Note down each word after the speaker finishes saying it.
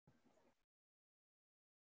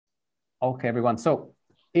Okay, everyone. So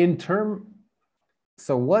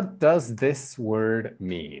what does this word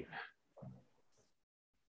mean?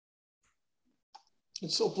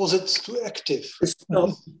 It's opposite to active.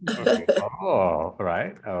 Okay. Oh,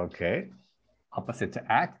 right. Okay. Opposite to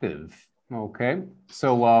active. Okay.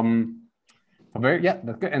 So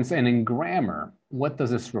that's good. And in grammar, what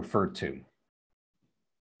does this refer to?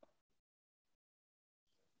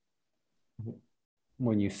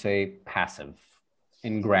 When you say passive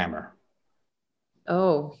in grammar?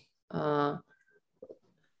 Oh,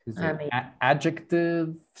 Is it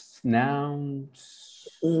adjectives, nouns?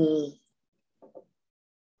 No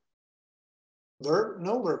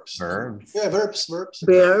verbs. Verbs. Yeah, verbs. Verbs.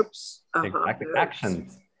 Exactly. Verbs.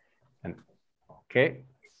 Actions. And okay.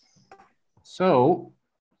 So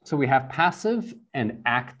we have passive and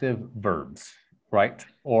active verbs, right?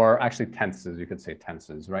 Or actually tenses, you could say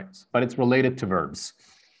tenses, right? But it's related to verbs.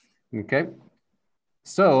 Okay.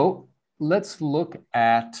 So let's look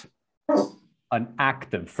at an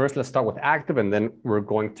active. First, let's start with active, and then we're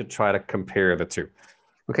going to try to compare the two.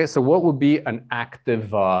 Okay, so what would be an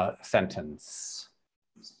active sentence?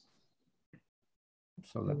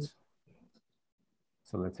 So let's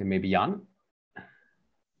say maybe Jan.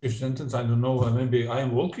 A sentence, I don't know, maybe I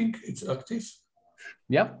am walking, it's active.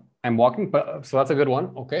 Yep, I'm walking, but so that's a good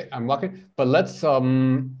one. Okay, I'm walking, but let's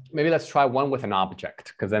maybe let's try one with an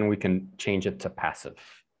object, because then we can change it to passive.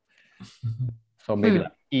 So maybe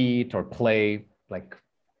like eat or play, like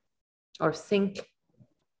or think.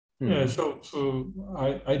 Yeah, so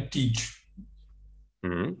I teach.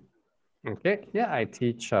 Okay, yeah, I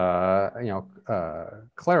teach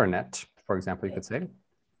clarinet, for example, you could say.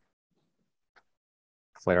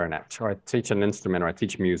 Clarinet, or I teach an instrument, or I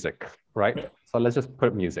teach music, right? Yeah. So let's just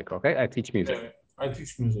put music, okay? I teach music. Yeah, I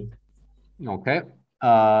teach music. Okay.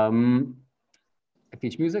 I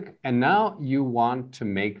teach music, and now you want to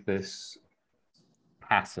make this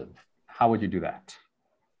passive. How would you do that?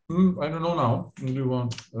 I don't know now. You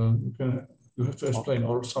have to explain,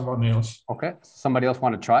 or someone else. Okay, somebody else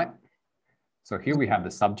want to try? So here we have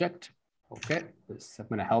the subject. Okay, I'm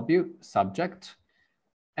going to help you. Subject.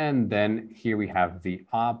 And then here we have the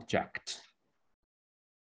object.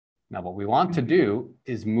 Now what we want to do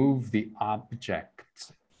is move the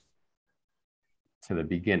object to the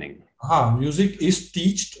beginning. Music is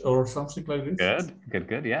taught or something like this.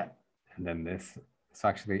 Good, yeah. And then this is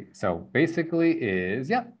actually, so basically is,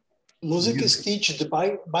 yeah. Music is taught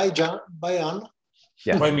by Jan.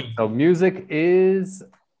 Yeah. By me. So music is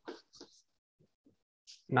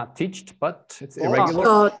not taught, but it's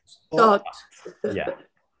irregular. Taught. Yeah.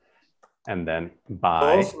 And then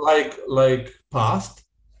by. Like past.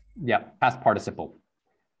 Yeah, past participle.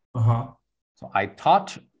 So I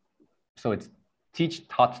taught, so it's teach,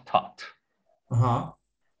 taught.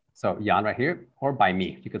 So Jan right here, or by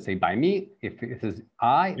me. You could say by me. If it is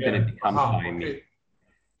I, then it becomes by me.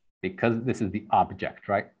 Because this is the object,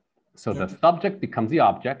 right? So the subject becomes the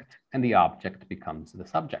object, and the object becomes the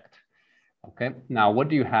subject. Okay, now what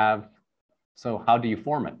do you have? So how do you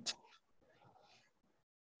form it?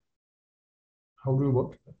 How do you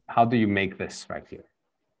what? How do you make this right here?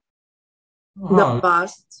 The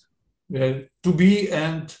past. Yeah, to be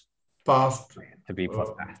and past. To be plus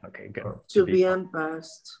past. Okay, good. To be and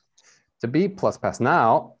past. To be plus past.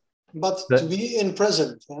 Now. But to be in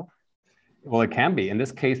present. Yeah? Well, it can be. In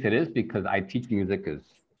this case, it is because I teach music is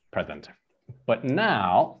present. But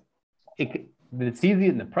now, it's easy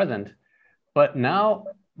in the present. But now,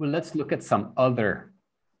 well, let's look at some other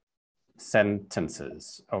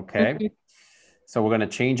sentences, okay? So we're going to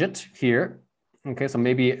change it here. Okay, so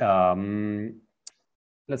maybe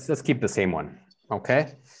let's keep the same one,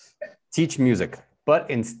 okay? Teach music, but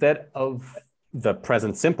instead of the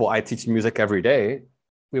present simple, I teach music every day,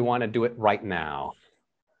 we want to do it right now.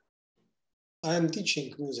 I am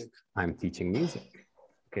teaching music. I'm teaching music.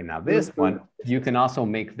 Okay, now this one, you can also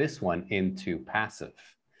make this one into passive.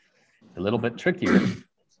 A little bit trickier,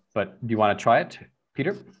 but do you want to try it,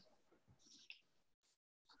 Peter?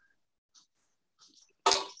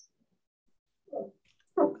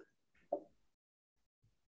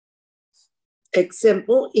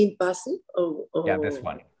 Example in passive? Yeah, this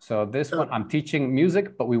one. So this one, I'm teaching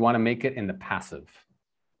music, but we want to make it in the passive.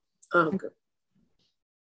 Okay.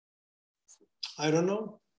 I don't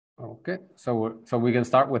know. Okay, so we can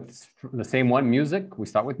start with the same one, music. We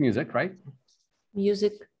start with music, right?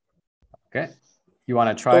 Music. Okay, you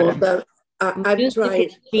want to try it?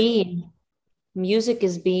 Music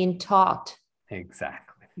is being taught.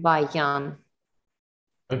 Exactly. By Jan.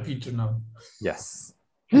 By Peter now. Yes.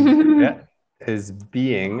 Yeah, is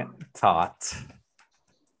being taught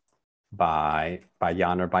by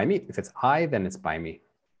Jan or by me. If it's I, then it's by me.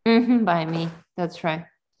 By me. That's right.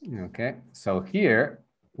 Okay, so here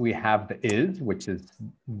we have the is, which is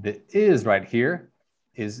the is right here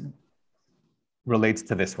is relates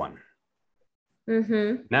to this one.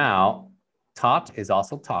 Now, taught is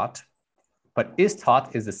also taught, but is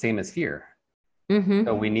taught is the same as here.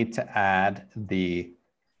 So we need to add the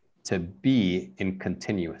to be in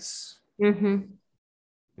continuous. You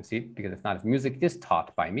see, because it's not if music is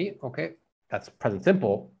taught by me, okay, that's present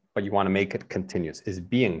simple, but you want to make it continuous, is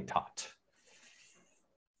being taught.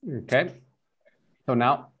 Okay, so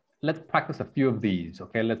now let's practice a few of these.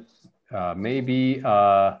 Okay, let's maybe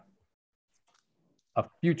a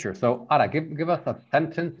future. So Ara, give us a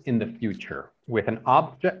sentence in the future with an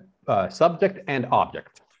object, subject and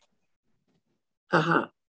object.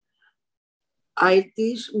 I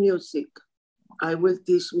teach music. I will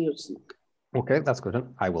teach music. Okay, that's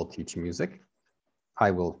good. I will teach music.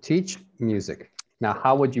 I will teach music. Now,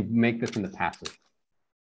 how would you make this in the passive?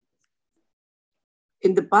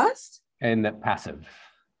 In the past? In the passive.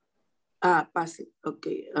 Passive.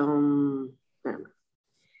 Okay.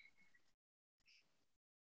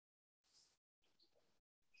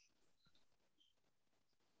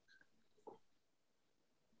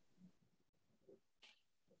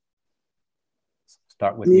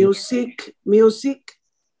 Start with music. Music.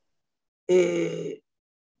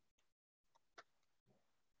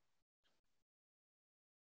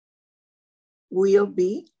 Will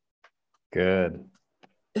be. Good.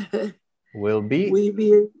 Will be. Will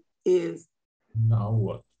be is. Now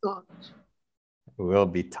what? Taught. Will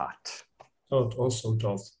be taught. Taught, also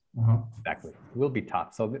taught. Exactly. Will be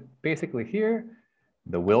taught. So basically here,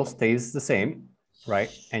 the will stays the same, right?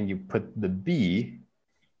 And you put the be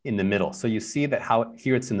in the middle. So you see that how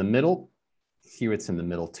here it's in the middle, here it's in the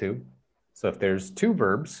middle too. So if there's two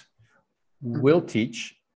verbs, will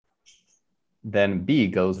teach, then be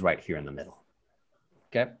goes right here in the middle.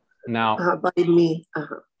 Okay. Now, by me.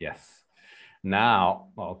 Yes. Now,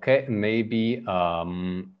 okay, maybe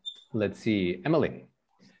let's see, Emily.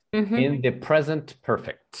 In the present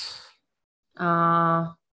perfect.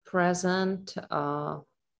 Present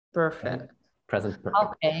perfect. Present perfect.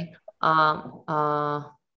 Okay.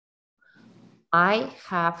 I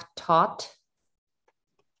have taught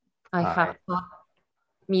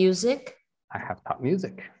music. I have taught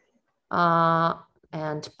music.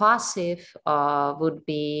 And passive would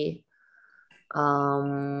be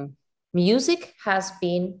music has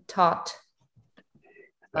been taught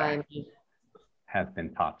by me. Has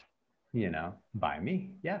been taught, by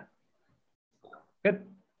me. Yeah. Good.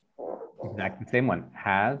 Exactly the same one.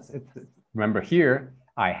 Has. Remember here,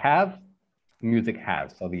 I have, music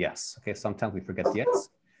has. So the yes. Okay, sometimes we forget the yes.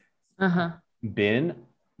 Been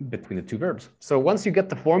between the two verbs. So once you get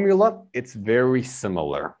the formula, it's very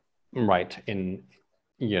similar, right? And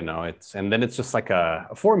then it's just like a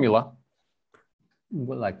formula,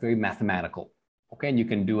 like very mathematical. Okay, and you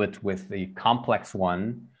can do it with the complex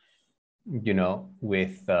one,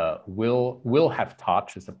 with will have taught,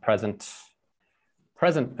 which is the present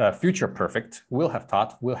future perfect. Will have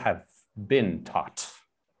taught, will have been taught.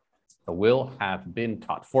 So will have been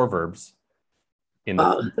taught, 4 verbs in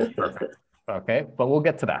the future perfect. Okay, but we'll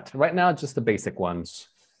get to that. Right now, just the basic ones,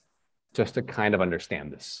 just to kind of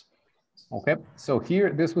understand this. Okay, so here,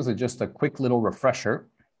 this was just a quick little refresher.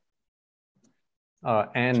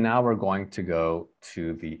 And now we're going to go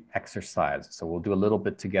to the exercise. So we'll do a little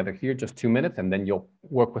bit together here, just 2 minutes, and then you'll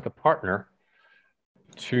work with a partner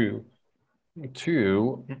to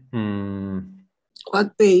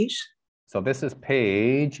what page? So this is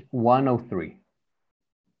page 103.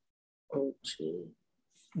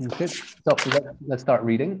 Okay, so let's start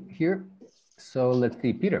reading here. So let's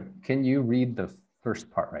see, Peter, can you read the first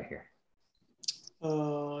part right here?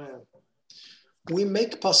 Yeah. We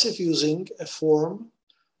make passive using a form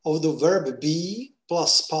of the verb be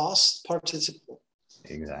plus past participle.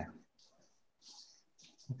 Exactly.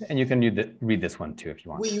 And you can read this one too if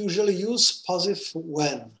you want. We usually use passive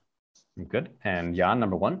when. Good. And Jan,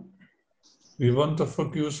 number 1. We want to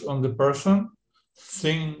focus on the person,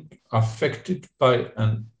 thing affected by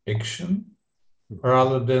an action,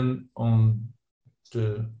 rather than on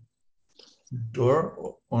the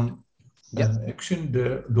door, on an action,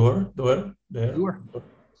 the door.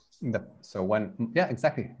 So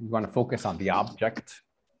exactly. You want to focus on the object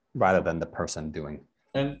rather than the person doing.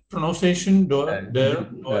 And pronunciation, door, there.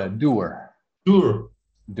 Doer.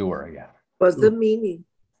 Doer, yeah. What's the meaning?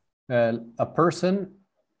 A person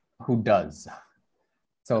who does.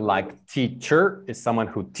 So like teacher is someone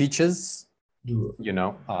who teaches,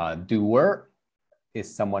 doer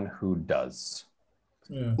is someone who does.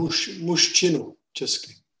 Мужчину,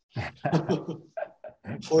 česky.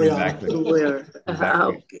 For Exactly. To wear.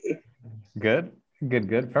 Exactly. Okay. Good, good,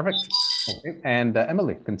 good. Perfect. Okay. And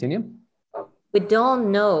Emily, continue. We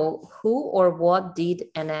don't know who or what did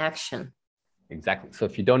an action. Exactly. So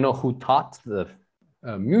if you don't know who taught, the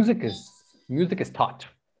music is taught.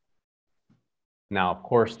 Now, of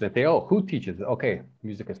course, they say, oh, who teaches it? Okay,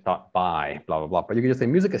 music is taught by blah, blah, blah. But you can just say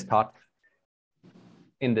music is taught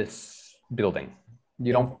in this building.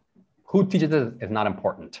 You don't, who teaches it is not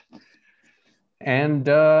important. And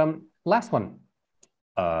last one,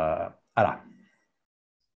 Ara.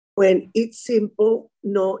 When it's simple,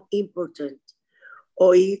 not important,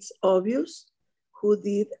 or it's obvious who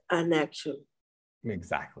did an action.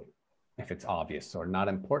 Exactly. If it's obvious or not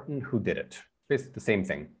important, who did it? It's the same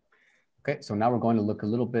thing. Okay, so now we're going to look a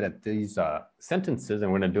little bit at these sentences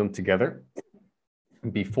and we're going to do them together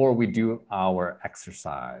before we do our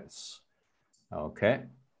exercise. Okay,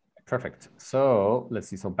 perfect. So let's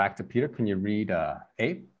see. So back to Peter. Can you read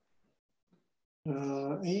A?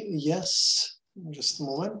 Yes, just a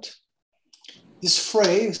moment. This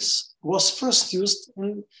phrase was first used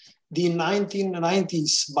in the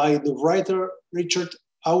 1990s by the writer Richard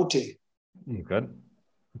Aute. Good,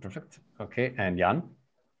 perfect. Okay, and Jan?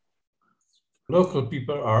 Local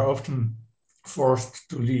people are often forced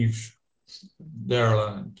to leave their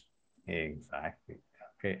land. Exactly.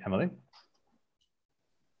 Okay, Emily?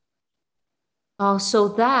 So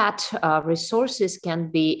that resources can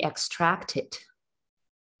be extracted.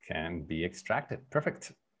 Can be extracted.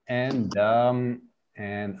 Perfect. And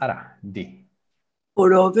Ara, D.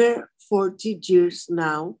 For over 40 years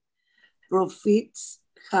now, profits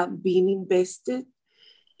have been invested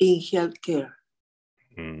in healthcare.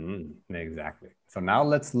 Exactly. So now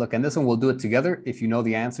let's look, and this one we'll do it together. If you know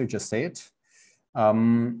the answer, just say it.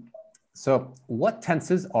 So what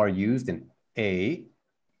tenses are used in A,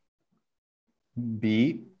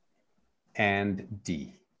 B, and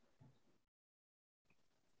D?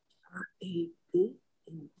 A, B,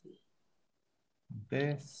 and D.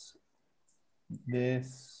 This,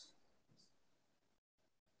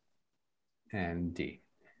 and D.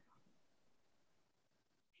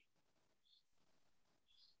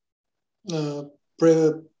 How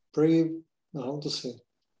to say?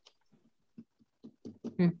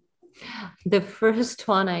 The first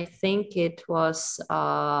one, I think it was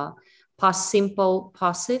past simple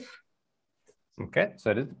passive. Okay,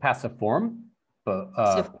 so it is the passive form, but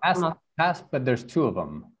past, but there's two of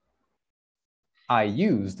them. I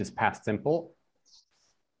used is past simple,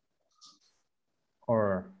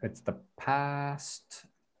 or it's the past.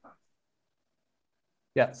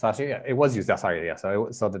 Yeah, so actually, yeah, it was used. Sorry, yeah. So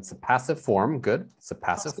that's a passive form. Good. It's a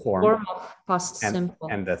passive form Of past simple.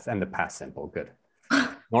 And the past simple. Good.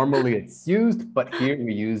 Normally it's used, but here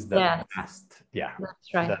we use the past. Yeah,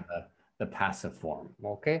 that's right. The passive form.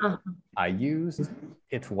 Okay. I used.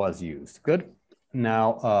 It was used. Good.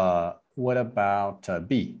 Now, what about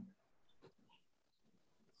B?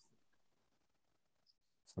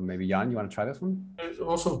 So maybe Jan, you want to try this one? It's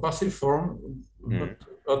also passive form,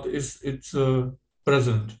 but it's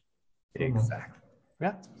present. Exactly.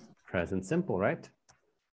 Yeah. Present simple, right?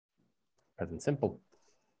 Present simple.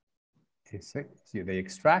 So they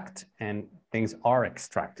extract and things are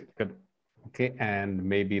extracted. Good. Okay, and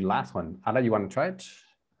maybe last one. Ada, you want to try it?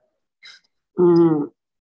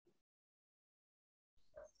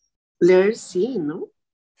 Let's see, no?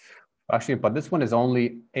 Actually, but this one is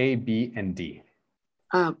only A, B, and D.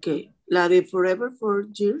 Okay. La de forever for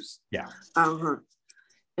years? Yeah.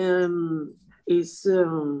 Is,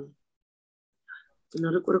 no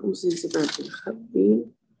recuerdo cómo se dice, pero have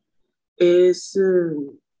been, es,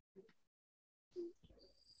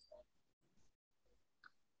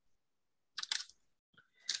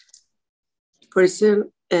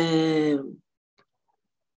 present,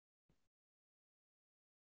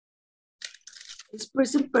 it's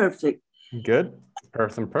present perfect. Good.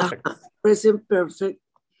 Present perfect. Present perfect.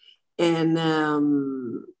 And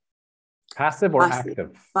passive or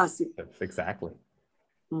active? Passive. Exactly.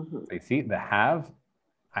 So you see the have,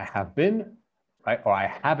 I have been, right? Or I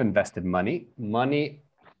have invested money. Money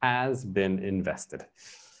has been invested.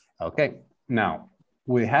 Okay. Now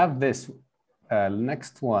we have this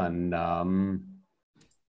next one.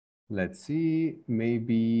 Let's see.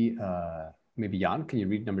 Maybe Jan, can you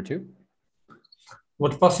read number 2?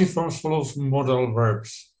 What passive forms follows modal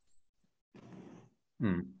verbs?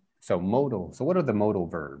 So modal. So what are the modal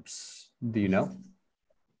verbs? Do you know?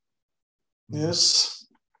 Yes.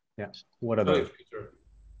 Yeah. What are those?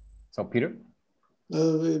 So Peter?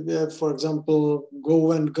 For example,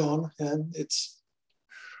 go and gone, and it's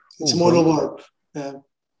modal verb.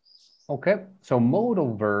 Okay, so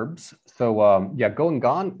modal verbs. So yeah, go and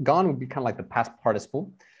gone. Gone would be kind of like the past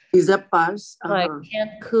participle. Is a past. Like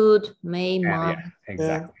can, could, may, Yeah, might, yeah,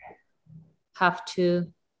 exactly. have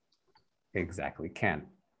to. Exactly, can.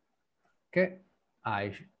 Okay,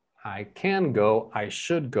 I can go, I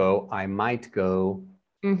should go, I might go,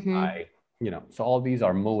 Mhm. so all these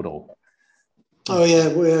are modal. Oh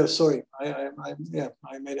yeah, sorry.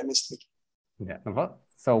 I made a mistake. Yeah.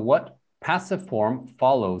 So what passive form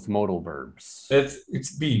follows modal verbs?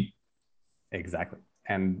 It's be. Exactly.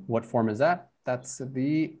 And what form is that? That's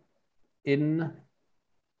the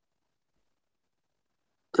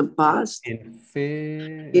The past.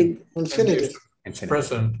 Infinitive. It's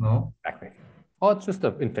present, no? Exactly. Oh, it's just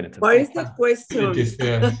the infinitive. What is the question?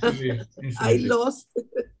 Infinitive, yeah. I lost.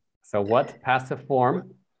 So what passive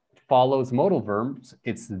form follows modal verbs?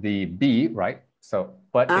 It's the be, right? So,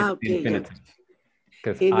 but it's the Okay, infinitive.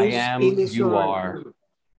 Because It I is- am, it is you short. are,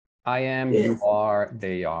 I am, Yes. you are,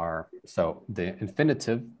 they are. So the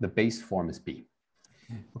infinitive, the base form is be.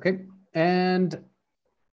 Okay. And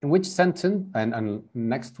in which sentence, and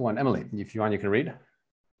next one, Emily, if you want, you can read.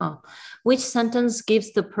 Oh. Which sentence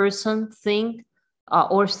gives the person, thing,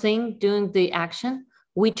 or thing doing the action?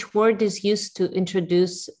 Which word is used to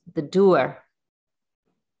introduce the doer?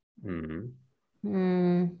 Mhm.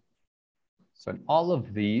 Hmm. So in all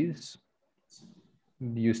of these,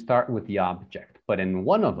 you start with the object, but in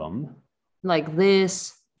one of them, Like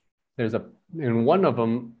this. in one of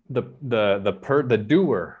them, the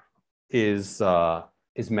doer is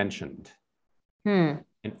mentioned. In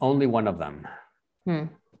only one of them.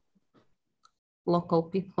 Local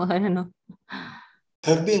people, I don't know.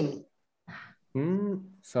 Have been.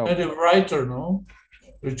 So And the writer, no?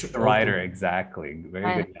 Richard the writer, exactly.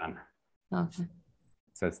 Very good, Jan. Okay.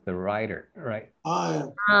 So it's the writer, right? Ah,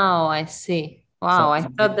 Oh, I see. Wow, So- I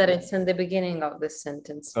thought that it's in the beginning of the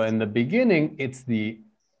sentence. So in the beginning, it's the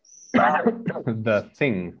the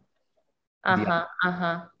thing That's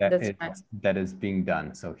right. that is being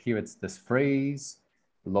done. So here it's this phrase,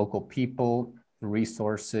 local people,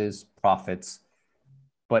 resources, profits.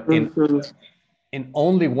 But in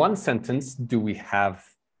only one sentence do we have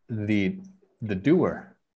the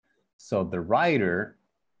doer. So the writer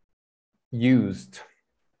used,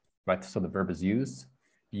 right? So the verb is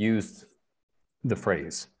used the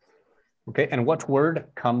phrase. Okay, and what word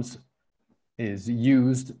is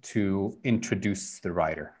used to introduce the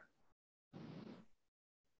writer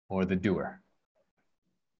or the doer?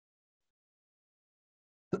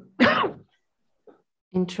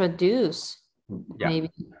 Introduce. Yeah. Maybe.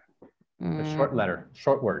 A short letter,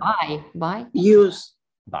 short word. By. Use.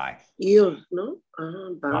 By. Use, no?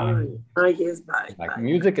 By. Yes, by. Like by.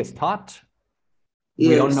 music is taught. Yes.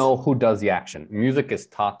 We don't know who does the action. Music is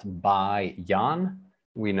taught by Jan.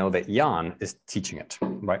 We know that Jan is teaching it,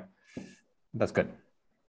 right? That's good.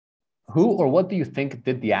 Who or what do you think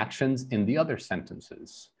did the actions in the other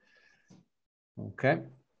sentences? Okay.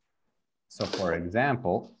 So for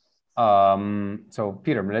example, so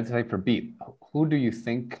Peter, let's say for B, who do you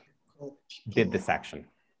think did this action?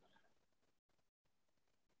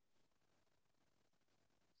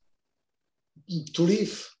 To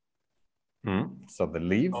leave. So the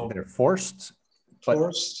leave, they're forced.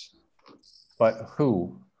 Forced. But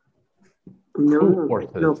who? No, Who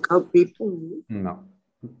local people. No.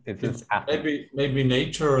 It just happened. Maybe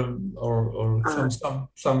nature or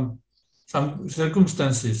some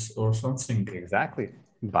circumstances or something. Exactly.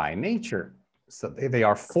 By nature. So they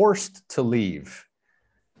are forced to leave.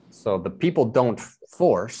 So the people don't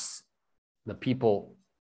force, the people,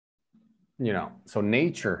 so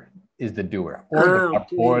nature is the doer,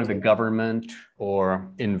 or the government or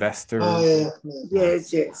investors.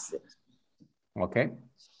 Yes. Okay,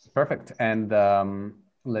 perfect. And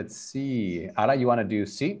let's see. Ara, you want to do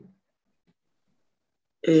C?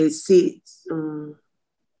 Sí.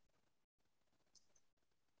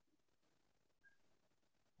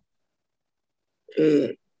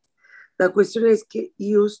 The question is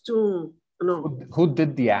used to, no. Who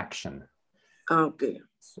did the action? Okay.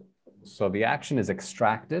 So the action is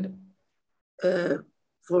extracted.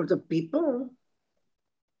 For the people?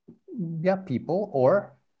 Yeah, people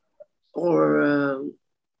or?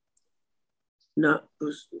 Not.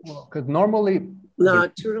 Because normally.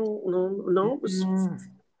 Natural, no.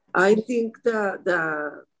 I think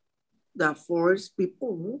the forest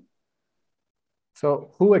people.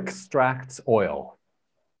 So who extracts oil?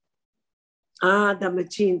 The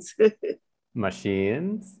machines.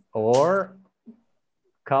 Machines or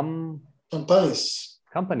companies,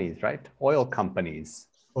 right? Oil companies.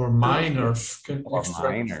 Or miners can extract.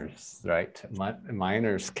 Miners, right?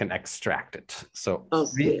 Miners can extract it. So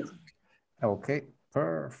okay. Okay.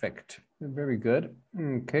 Perfect. Very good.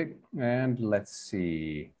 Okay, and let's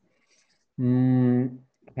see. Can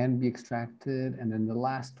be extracted, and then the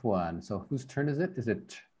last one. So whose turn is it?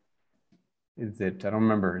 Is it, I don't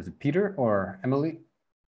remember, is it Peter or Emily?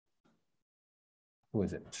 Who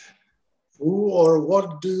is it? Who or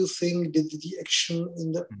what do you think did the action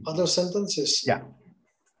in the other sentences? Yeah.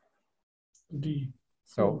 D.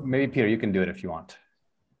 So maybe Peter, you can do it if you want.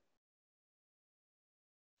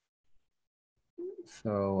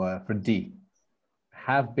 So for D,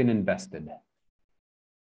 have been invested.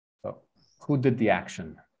 So who did the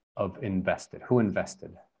action of invested? Who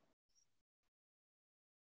invested?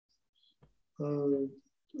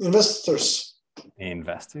 Investors.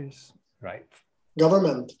 Investors, right?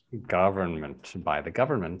 Government. Government, by the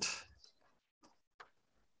government.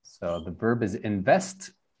 So the verb is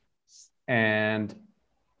invest, and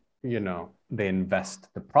they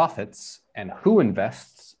invest the profits, and who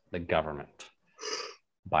invests? The government,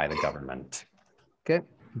 by the government. Okay,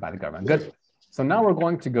 by the government. Good. So now we're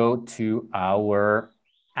going to go to our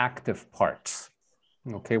active part.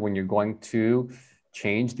 Okay, when you're going to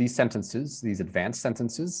change these sentences, these advanced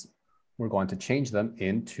sentences, we're going to change them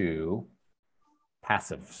into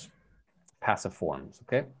passive forms.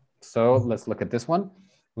 Okay, so let's look at this one.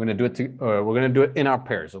 We're going to do it in our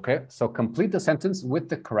pairs. Okay, so complete the sentence with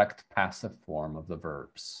the correct passive form of the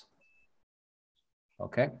verbs.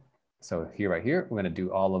 Okay, so right here, we're going to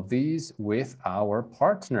do all of these with our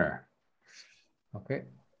partner. Okay,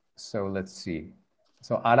 so let's see.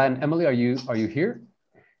 So Ada and Emily, are you here?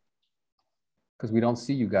 Because we don't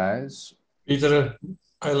see you guys. Peter,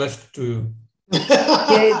 I left too.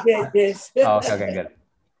 Yes. Oh, okay, good.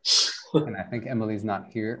 And I think Emily's not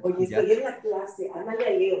here. Yet.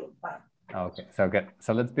 Okay, so good.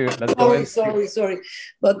 So let's do it. Let's go in. Sorry.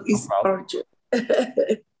 But it's Archer.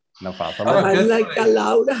 No problem. I'm like a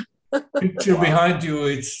Laura. Picture behind you,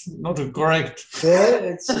 it's not correct.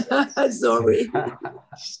 Yeah, it's Sorry.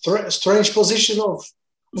 strange position of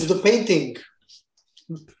the painting.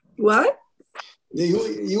 What?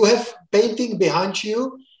 You have painting behind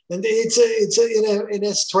you, and it's in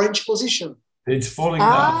a strange position. It's falling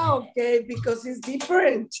down. Okay, because it's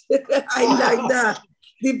different. I like that.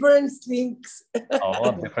 Different things.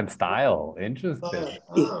 Oh, different style. Interesting.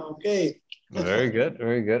 Okay. Very good.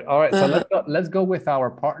 Very good. All right. So let's go with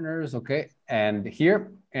our partners. Okay. And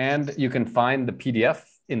you can find the PDF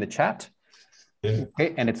in the chat. Yeah.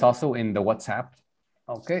 Okay. And it's also in the WhatsApp.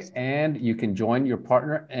 Okay. And you can join your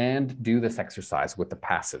partner and do this exercise with the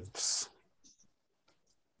passives.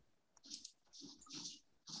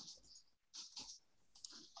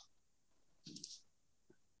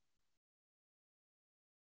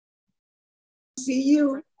 See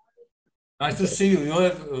you. Nice to see you. You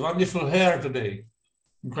have wonderful hair today.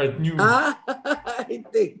 Quite new.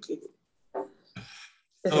 Thank you.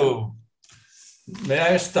 So, may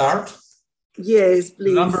I start? Yes,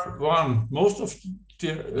 please. Number one, most of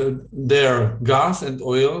their gas and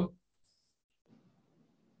oil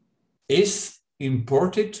is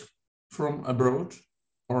imported from abroad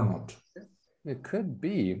or not? It could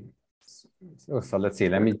be. So let's see.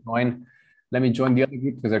 Let me join the other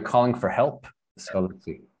group because they're calling for help. So let's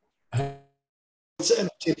see. It's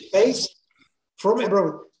empty space from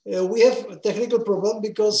abroad. We have a technical problem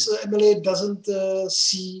because Emily doesn't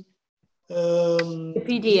see the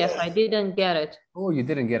PDF. I didn't get it. Oh, you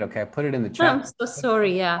didn't get it. Okay, I put it in the chat. I'm so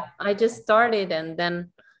sorry. Yeah, I just started and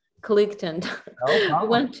then clicked and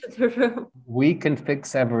went to the room. We can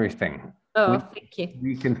fix everything. Oh, thank you.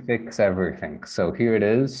 We can fix everything. So here it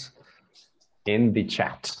is in the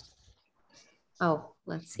chat. Oh,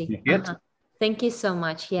 let's see. You get? Thank you so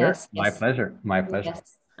much. Sure. Yes. My pleasure. My pleasure.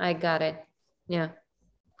 Yes, I got it. Yeah.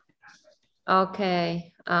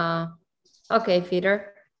 Okay. Okay,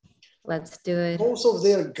 Peter. Let's do it. Most of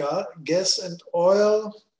their gas and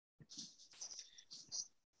oil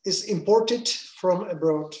is imported from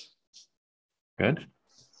abroad. Good.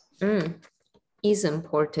 Is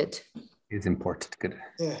imported. Is imported. Good.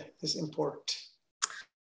 Yeah, is imported.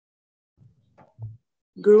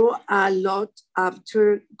 Grew a lot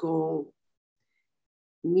after gold.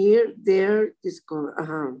 Near their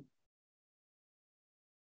discovery.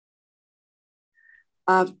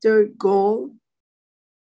 After gold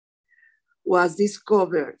was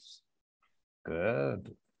discovered.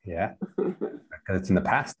 Good. Yeah. Because it's in the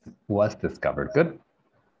past was discovered. Good.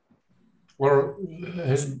 Or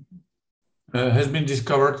has been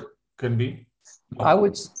discovered, can be. I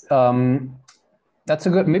would that's a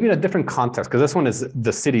good, maybe in a different context, because this one is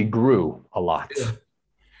the city grew a lot. Yeah.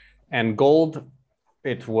 And gold,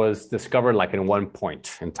 it was discovered like in one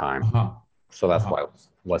point in time. So that's why it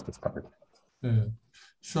was discovered.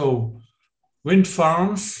 So Wind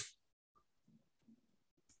farms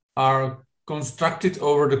are constructed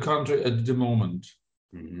over the country at the moment.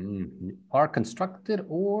 Are constructed,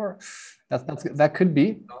 or that could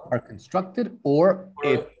be are constructed, or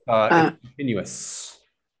it's continuous.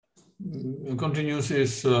 Continuous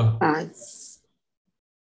is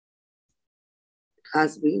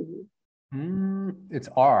Has been. It's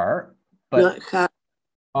are, but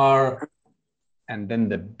are, and then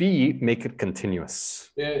the B make it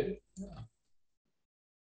continuous.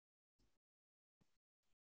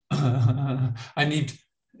 I need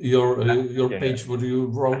your page what you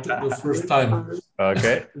wrote the first time.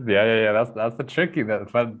 Okay. Yeah. That's the tricky.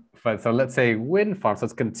 So let's say wind farms. So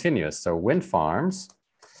it's continuous. So wind farms.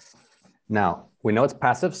 Now we know it's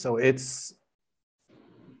passive, so it's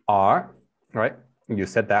are, right? You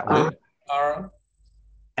said that one. Are.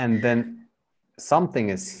 And then something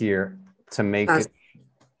is here to make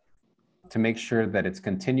sure that it's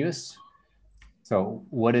continuous. So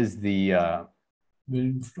what is the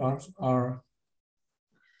wind farms are.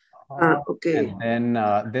 Okay. And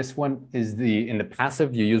then this one is in the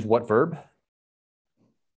passive, you use what verb?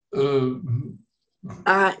 Being.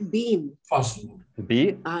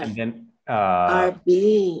 Be, and then are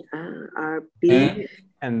being,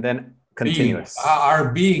 and then continuous.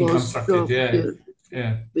 Are being constructed,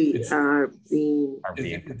 yeah. Are being.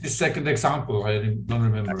 The second example, I don't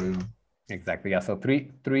remember. Exactly, yeah. So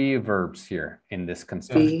three verbs here in this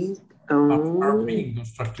construction. Are being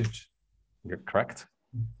constructed. You're correct.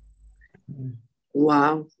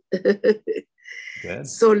 Wow. Good.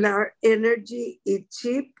 Solar energy is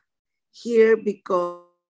cheap here because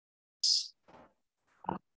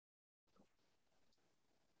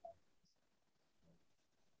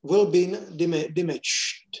will be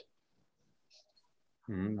damaged.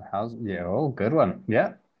 Good one.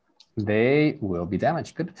 Yeah, they will be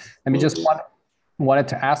damaged. Good. Let me just wanted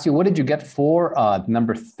to ask you, what did you get for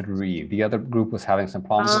number 3? The other group was having some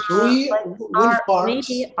problems.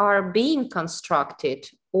 Maybe are being constructed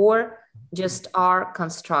or just are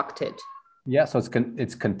constructed. Yeah, so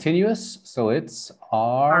it's continuous. So it's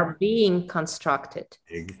are being constructed.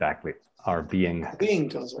 Exactly. Are being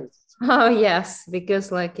constructed. Oh yes,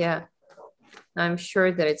 because I'm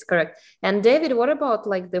sure that it's correct. And David, what about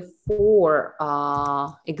like the 4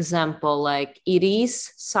 example, like it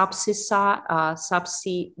is subsidized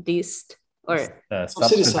or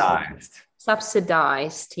subsidized?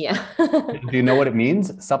 Subsidized, yeah. Do you know what it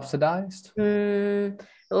means? Subsidized? I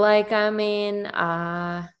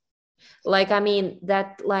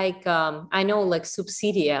know like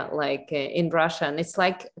subsidia, like in Russian, it's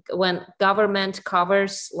like when government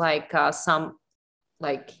covers some,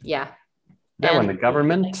 Yeah, when the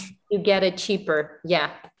government you get it cheaper,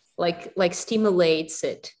 like stimulates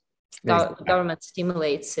it. Government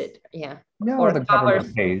stimulates it, or the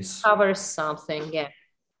government covers something,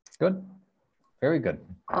 Good, very good.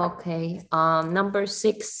 Okay, number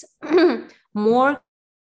 6, more.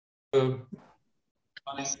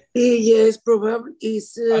 Yes, probably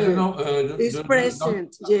is. I don't know. Is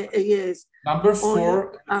present. Yes. Number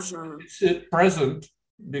 4, it's present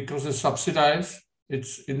because it's subsidized.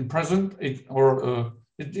 It's in present. It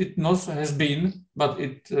not has been, but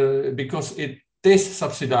it because it is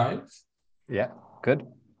subsidized. Yeah. Good.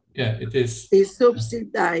 Yeah, it is. It's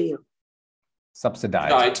subsidized.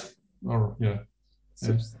 Subsidized. Or yeah.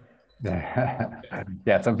 So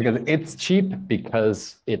because it's cheap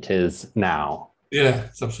because it is now. Yeah,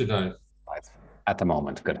 subsidized. At the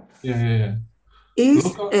moment. Good. Yeah.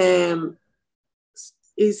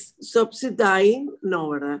 Is subsidizing? No,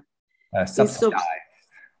 ¿verdad? Subsidized.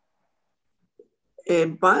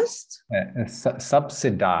 Past?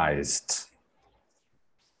 Subsidized.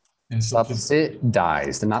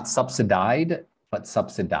 Subsidized, not subsidized, but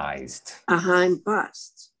subsidized. In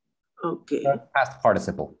past. Okay. Past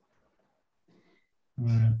participle.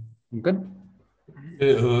 Good.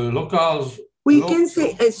 Locals. We can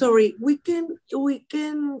say. Sorry. We can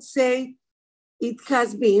say it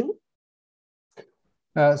has been.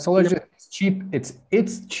 So it's cheap.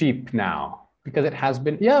 It's cheap now because it has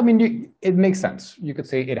been. Yeah, I mean, it makes sense. You could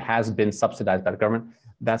say it has been subsidized by the government.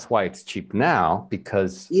 That's why it's cheap now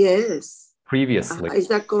because previously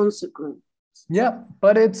it's a consequence. Yeah,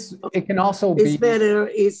 but it can also be. It's better.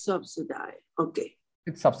 It's subsidized. Okay.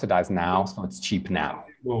 It's subsidized now, so it's cheap now.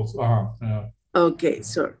 Yeah. Okay,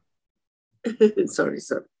 sorry. sorry.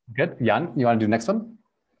 Good. Jan, you want to do the next one?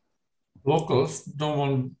 Locals don't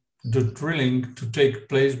want the drilling to take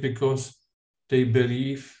place because they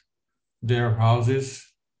believe their houses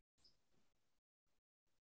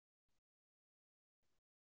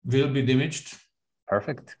will be damaged.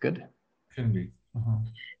 Perfect. Good. Can be.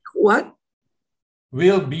 What?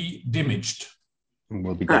 will be damaged.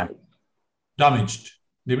 Will be Ah. damaged.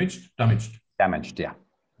 Damaged, Yeah.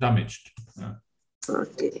 damaged. Yeah.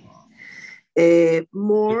 Okay.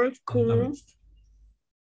 More Damaged and cool damaged.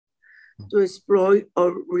 to exploit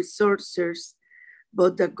our resources,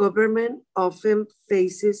 but the government often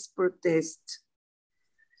faces protest.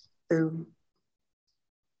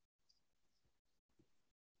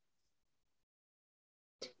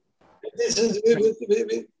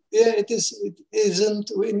 It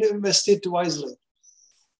isn't invested wisely.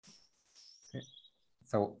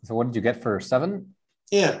 So what did you get for 7?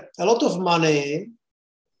 Yeah, a lot of money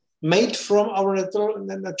made from our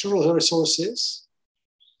natural resources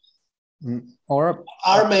Or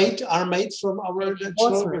are made from our natural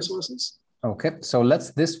Awesome. resources. okay, so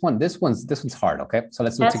this one's hard. Okay, so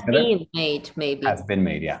let's do it Has together. been made, maybe. Has been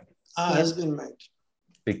made, yeah, Has been made.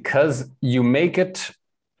 because you make it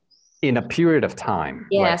in a period of time.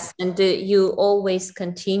 Yes, and you always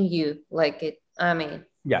continue like it. I mean,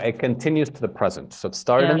 Yeah, it continues to the present. So it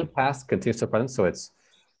started in Yeah. the past, continues to the present. So it's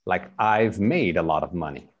like I've made a lot of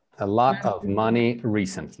money, of money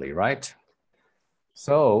recently, right?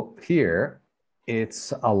 So here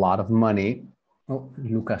it's a lot of money. Oh,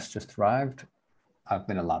 Lucas just arrived. I've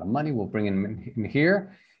made a lot of money. We'll bring him in here.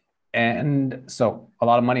 And so a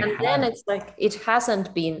lot of money. and then it's like it hasn't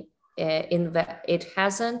been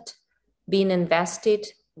invested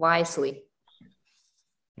wisely,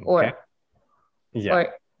 Okay. Yeah. or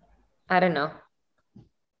I don't know.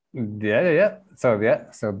 Yeah. So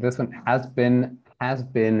this one has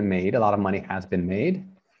been made. A lot of money has been made.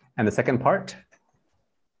 And the second part?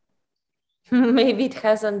 Maybe it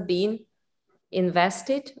hasn't been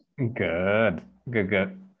invested. Good.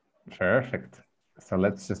 Perfect. So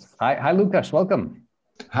let's just hi Lucas, welcome.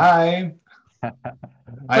 Hi.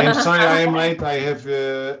 I am sorry I am late. I have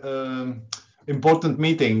important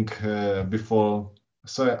meeting before.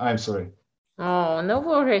 So I'm sorry. Oh, no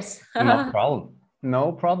worries.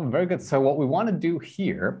 No problem. Very good. So what we want to do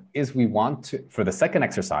here is we want to, for the second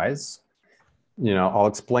exercise, I'll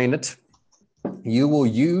explain it. You will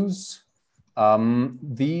use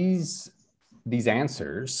these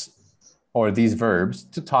answers or these verbs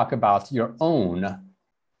to talk about your own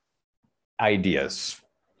ideas.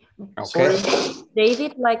 Okay. Sorry.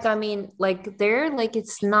 David,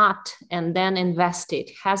 it's not and then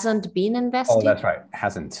invested. Hasn't been invested. Oh, that's right.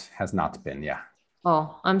 Has not been. Yeah.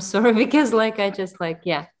 Oh, I'm sorry because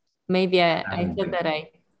maybe I said that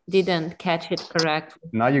I didn't catch it correctly.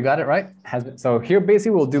 No, you got it right. So here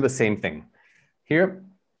basically we'll do the same thing. Here,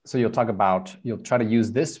 so you'll try to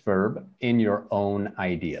use this verb in your own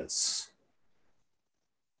ideas.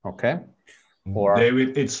 Okay. Or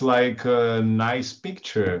David, it's like a nice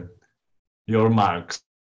picture. Your marks.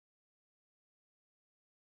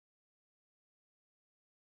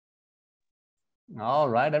 all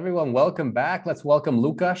right, everyone, welcome back. Let's welcome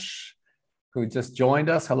Lucas, who just joined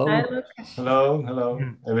us. Hello. Hi, Lucas. Hello,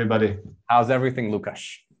 everybody. How's everything,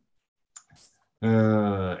 Lucas?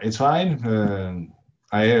 It's fine.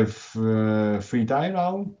 I have free time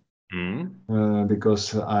now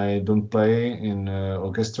because I don't play in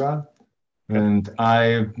orchestra. And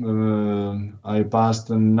I passed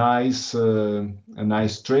a nice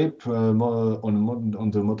trip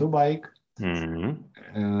on the motorbike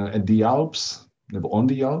at the Alps, on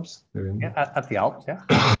the Alps. Yeah, at the Alps,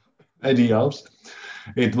 yeah. At the Alps.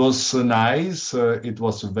 It was nice. It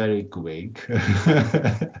was very quick.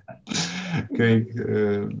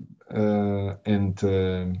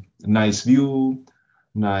 And nice view,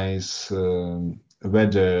 nice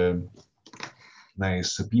weather,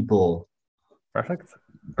 nice people. Perfect.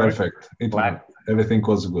 Everything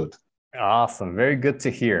was good. Awesome. Very good to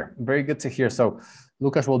hear. Very good to hear. So,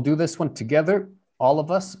 Lucas, we'll do this one together, all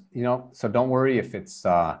of us. So don't worry if it's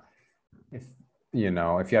if you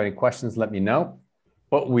have any questions, let me know.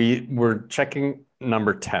 But we're checking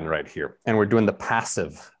number 10 right here, and we're doing the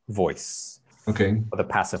passive voice. Okay. Or the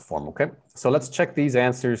passive form. Okay. So let's check these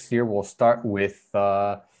answers here. We'll start with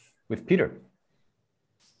Peter.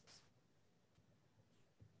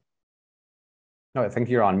 No, I think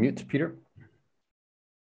you're on mute, Peter.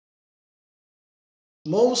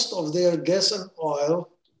 Most of their gas and oil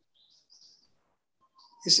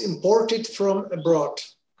is imported from abroad.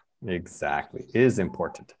 Exactly, is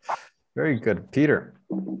important. Very good, Peter.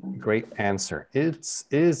 Great answer. It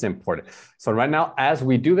is important. So right now, as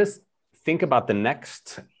we do this, think about the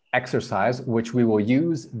next exercise, which we will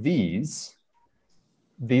use these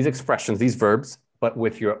expressions, these verbs, but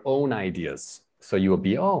with your own ideas. So you will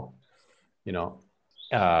be, a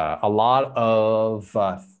lot of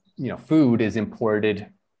food is imported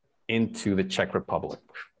into the Czech Republic.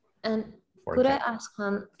 And could I ask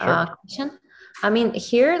one question? I mean,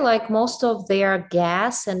 here, like most of their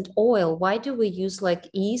gas and oil, why do we use like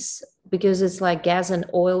is? Because it's like gas and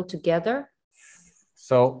oil together.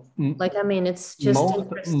 So Like, I mean, it's just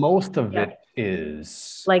most of yeah. it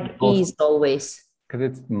is like is always. because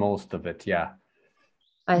it's most of it, yeah.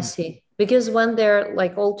 I see. Because when they're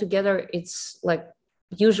like all together, it's like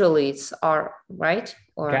usually it's R, right?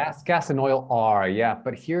 Or Gas and oil are, yeah.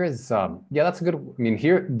 But here is yeah, that's a good. I mean,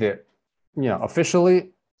 here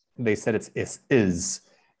officially they said it's is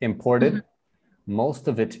imported. Most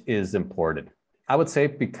of it is imported. I would say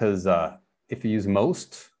because if you use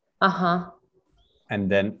most, and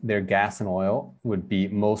then their gas and oil would be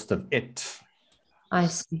most of it. I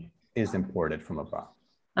see. Is imported from abroad.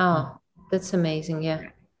 Oh, that's amazing. Yeah.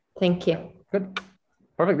 Thank you. Good.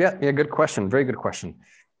 Perfect. Yeah, yeah, good question. Very good question.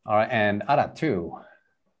 All right, and Ara too.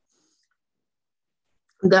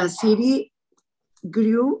 The city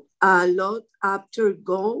grew a lot after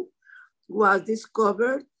gold was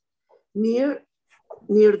discovered near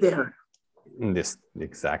there. This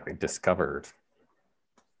exactly discovered.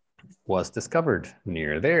 Was discovered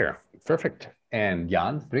near there. Perfect. And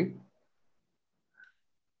Jan, 3.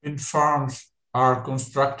 Wind farms are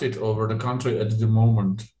constructed over the country at the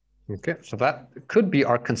moment. Okay, so that could be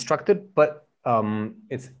are constructed, but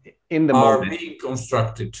it's in the are moment. Being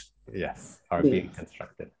constructed. Yes, are being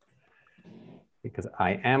constructed. Because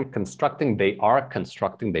I am constructing, they are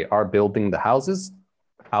constructing, they are building the houses.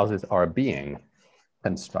 Houses are being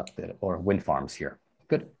constructed, or wind farms here.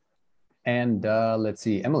 Good. And let's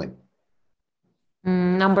see, Emily.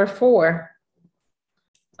 Number 4.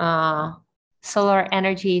 Solar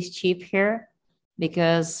energy is cheap here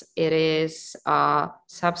because it is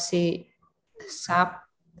subsidized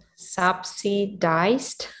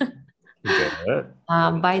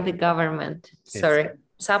by the government. Sorry,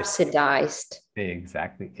 subsidized.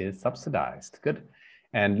 Exactly, is subsidized. Good.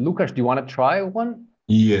 And Lucas, do you want to try one?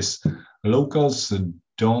 Yes, locals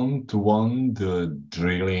don't want the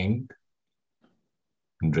drilling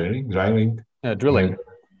to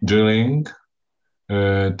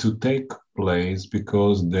take place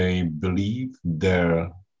because they believe their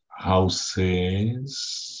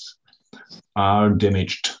houses are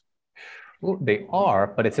damaged. Well, they are,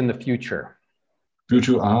 but it's in the future. The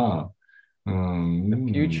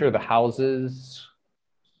future, the houses.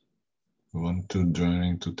 Want to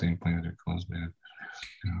drilling to take place because they're.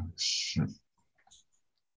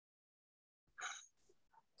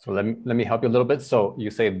 So let me help you a little bit. So you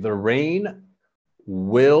say the rain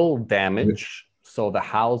will damage, so the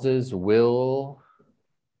houses will.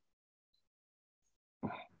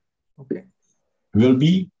 Okay. Will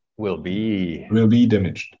be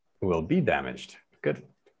damaged. Will be damaged. Good.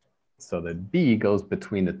 So the B goes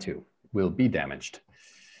between the two. Will be damaged.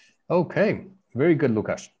 Okay. Very good,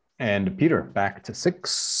 Lucas. And Peter, back to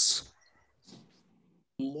 6.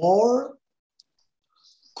 More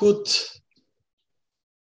could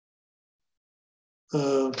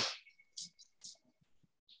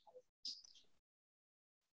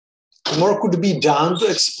be done to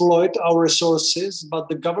exploit our resources, but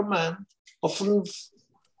the government often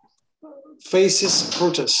faces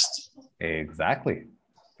protest. Exactly.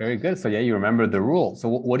 Very good. So yeah, you remember the rule. So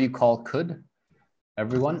what do you call could,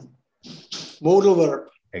 everyone? Modal verb.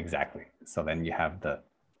 Exactly. So then you have the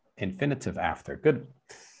infinitive after. Good.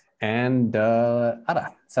 And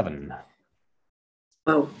Ada, 7.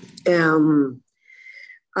 Oh,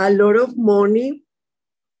 a lot of money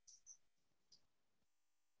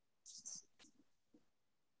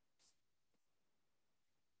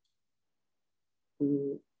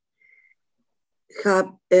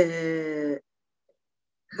have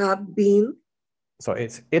been. So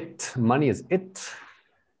it's it. Money is it.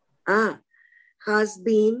 Has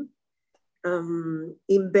been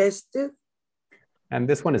invested. And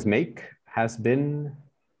this one is make. Has been.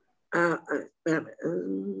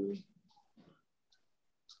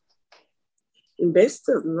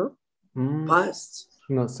 Invested, no? Past.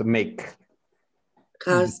 No, so make.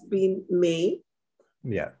 Has been made.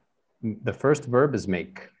 Yeah. The first verb is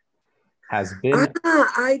make. Has been.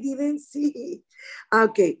 I didn't see.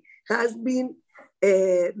 Okay. Has been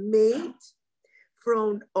made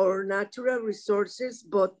from our natural resources,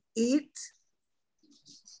 but it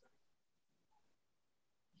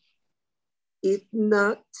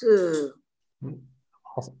not.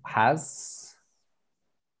 Has.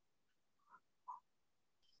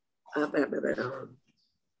 Okay.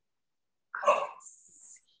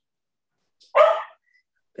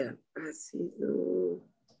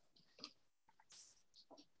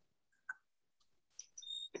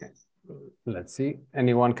 Let's see.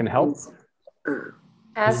 Anyone can help?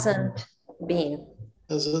 Hasn't been.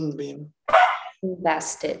 Hasn't been.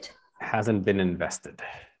 Invested. Hasn't been invested.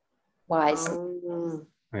 wisely.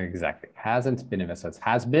 Exactly. Hasn't been invested.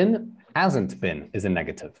 Has been, hasn't been is a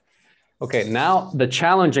negative. Okay, now the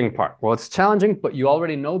challenging part. Well, it's challenging, but you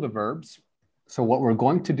already know the verbs. So what we're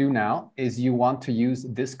going to do now is you want to use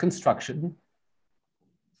this construction,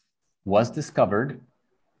 was discovered,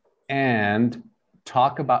 and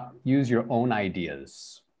use your own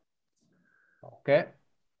ideas. Okay.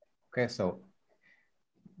 Okay, so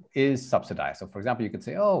is subsidized. So for example, you could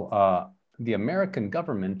say, the American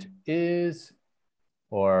government is,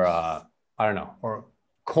 or I don't know, or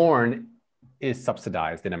corn is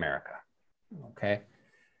subsidized in America. Okay.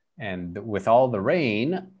 And with all the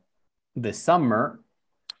rain this summer,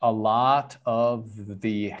 a lot of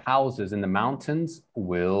the houses in the mountains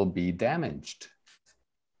will be damaged.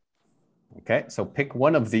 Okay, so pick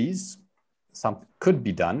one of these. Some could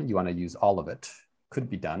be done. You want to use all of it. Could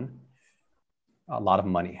be done. A lot of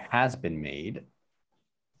money has been made.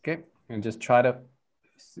 Okay, and just try to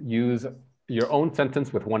use your own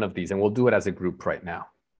sentence with one of these, and we'll do it as a group right now.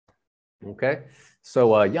 Okay,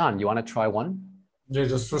 so Jan, you want to try one? Yeah,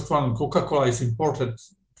 just first one. Coca-Cola is imported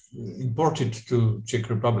to Czech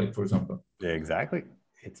Republic, for example. Yeah, exactly.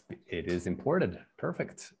 It is imported.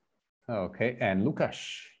 Perfect. Okay, and Lukas.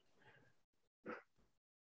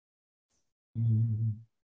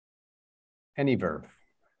 Any verb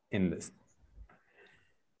in this?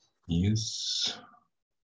 Yes.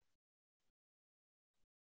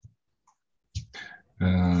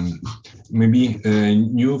 Maybe a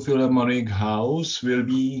new Philharmonic house will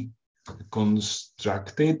be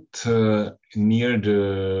constructed near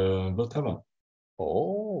the Vltava.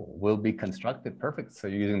 Oh, will be constructed. Perfect. So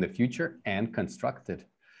you're using the future and constructed.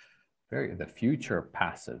 The future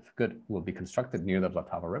passive. Good. Will be constructed near the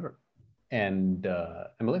Vltava River. And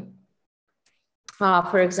Emily?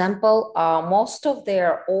 For example, most of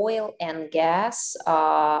their oil and gas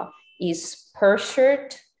is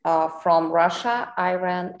purchased from Russia,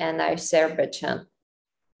 Iran, and Azerbaijan.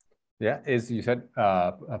 Yeah, you said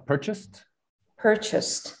purchased?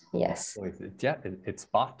 Purchased, yes. Yeah, it's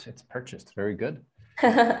bought, it's purchased. Very good.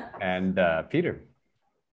 And Peter?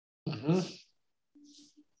 Mm-hmm.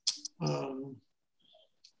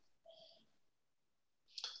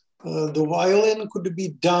 The violin could be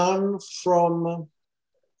done from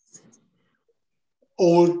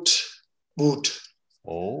old wood.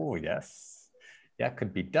 Oh, yes. Yeah,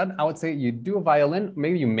 could be done. I would say you do a violin,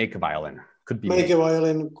 maybe you make a violin. Could be Make made. a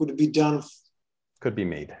violin could be done. Could be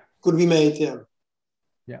made. Could be made, yeah.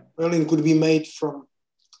 Yeah. Violin could be made from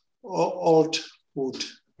old wood.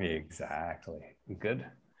 Exactly. Good.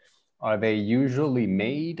 Are they usually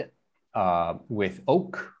made with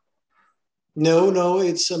oak? No,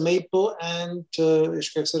 it's a maple and I don't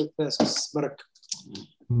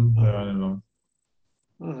know.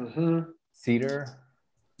 Mm-hmm. Cedar?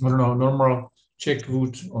 I don't know, normal Czech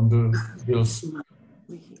wood on the hills.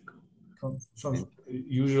 Some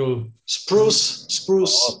usual Spruce. Oh,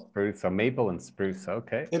 spruce. So maple and spruce.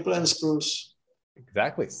 Okay. Maple and spruce.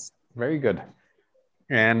 Exactly. Very good.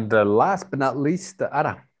 And last but not least,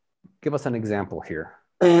 Ara, give us an example here.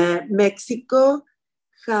 Mexico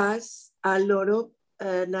has a lot of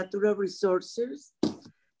natural resources,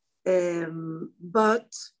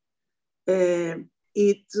 but it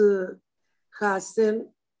hasn't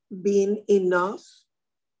been enough,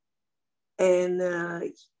 and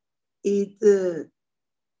it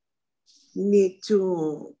need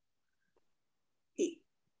to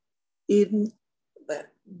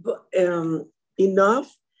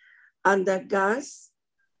enough, and the gas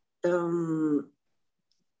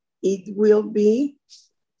it will be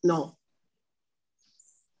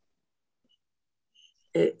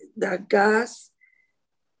the gas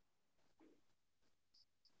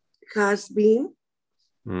has been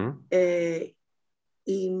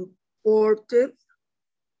imported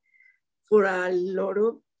for a lot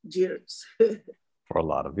of years. For a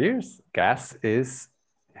lot of years, gas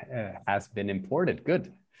has been imported.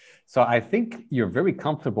 Good. So I think you're very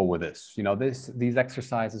comfortable with this. You know, these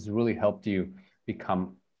exercises really helped you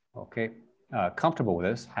become comfortable with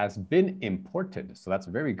this. Has been imported. So that's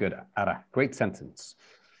very good. Ara, great sentence.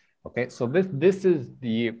 Okay, so this is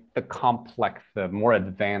the complex, the more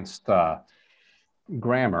advanced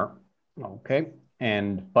grammar. Okay,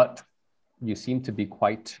 but you seem to be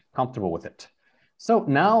quite comfortable with it. So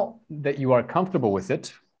now that you are comfortable with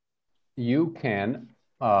it, you can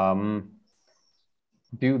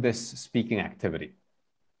do this speaking activity.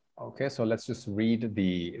 Okay, so let's just read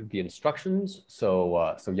the instructions.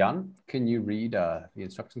 So Jan, can you read the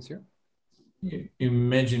instructions here?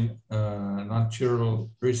 Imagine a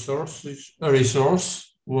natural resource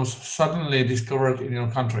was suddenly discovered in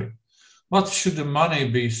your country. What should the money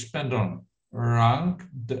be spent on? Rank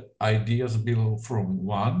the ideas below from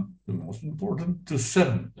 1, the most important, to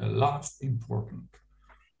 7, the last important.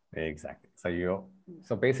 Exactly.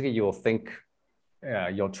 So basically you'll think,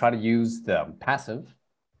 you'll try to use the passive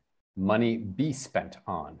money be spent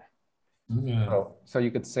on. Yeah. So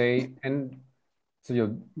you could say, and so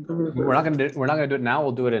we're not gonna do it now.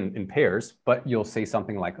 We'll do it in pairs. But you'll say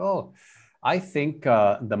something like, "Oh, I think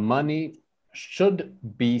the money should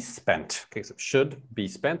be spent." Okay, so should be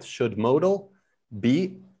spent, should modal,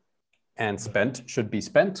 be, and spent should be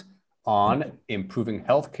spent on improving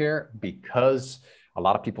healthcare because a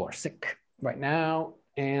lot of people are sick right now,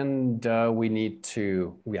 and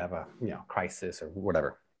we have a crisis or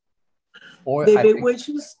whatever. Or the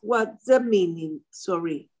wages, what's the meaning?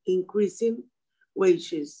 Sorry, increasing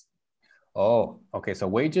wages. Oh, okay. So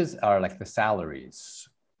wages are like the salaries.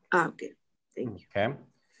 Okay, thank you. Okay.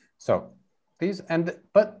 So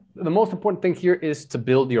but the most important thing here is to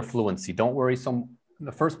build your fluency. Don't worry. So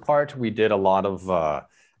the first part, we did a lot of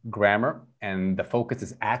grammar, and the focus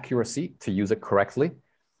is accuracy, to use it correctly.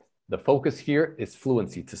 The focus here is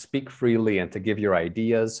fluency, to speak freely and to give your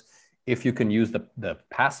ideas. If you can use the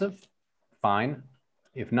passive, fine.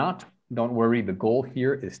 If not, don't worry. The goal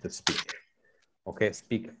here is to speak. Okay,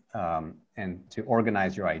 speak and to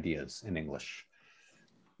organize your ideas in English.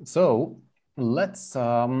 So let's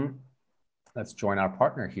join our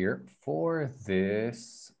partner here for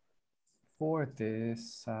this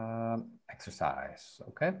exercise.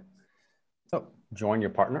 Okay, so join your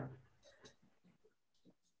partner.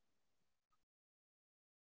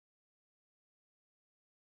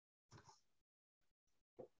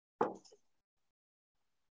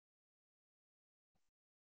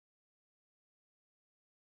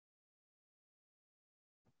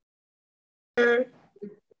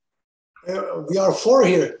 We are 4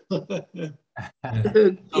 here. Okay.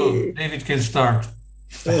 Okay. David can start.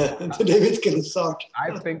 David can start.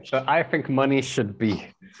 I think money should be.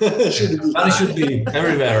 Money should be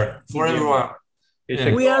everywhere for everyone.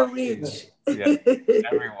 Yeah. We are rich. Yeah.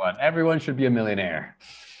 Everyone should be a millionaire.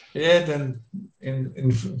 Yeah, then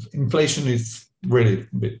inflation is really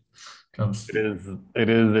big. It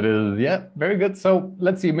is. Yeah, very good. So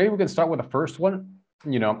let's see, maybe we can start with the first one,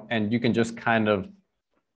 and you can just kind of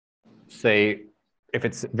say if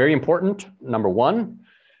it's very important, number 1,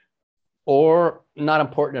 or not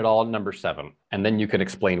important at all, number 7, and then you can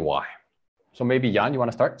explain why. So maybe Jan, you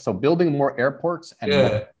want to start? So building more airports and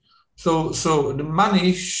yeah. So the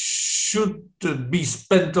money should be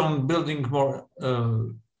spent on building more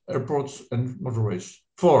airports and motorways.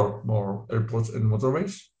 For more airports and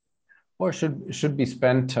motorways. Or should be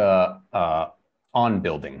spent on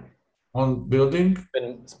building. On building.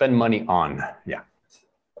 Spend money on. Yeah.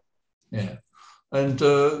 Yeah. And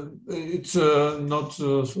it's not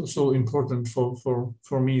so important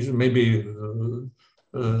for me. Maybe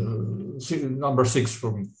number 6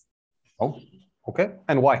 for me. Oh, okay.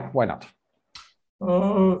 And why? Why not?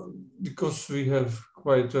 Because we have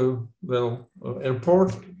quite a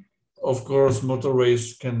airport. Of course,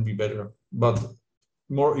 motorways can be better, but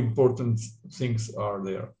more important things are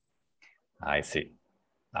there. I see.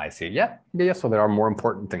 Yeah. So there are more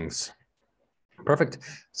important things. Perfect.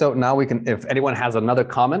 So now we can, if anyone has another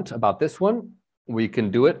comment about this one, we can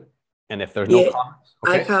do it. And if there's no comments,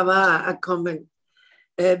 okay. I have a comment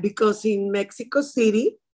because in Mexico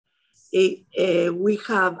City, we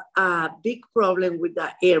have a big problem with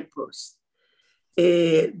the airports.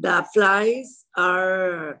 The flights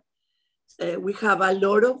are, we have a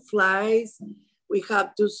lot of flights. We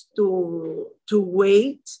have to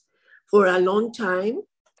wait for a long time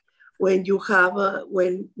when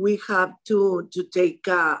we have to take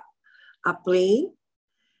a plane.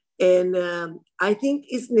 And I think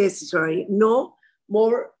it's necessary, no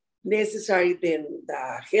more necessary than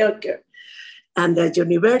the healthcare and the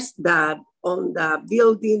university, on the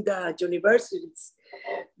building, the universities.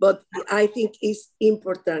 But I think it's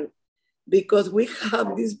important because we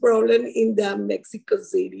have this problem in the Mexico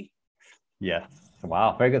City. Yes.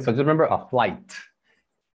 Wow. Very good. So just remember a flight.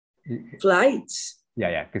 Flights.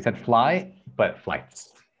 Yeah. You said fly, but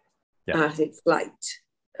flights. Yeah. Flight.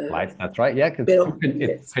 Flights. That's right. Yeah. Because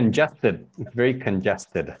it's congested. It's very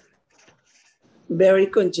congested. Very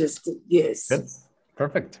congested. Yes. Good.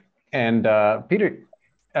 Perfect. And Peter,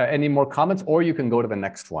 any more comments, or you can go to the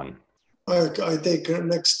next one. I take the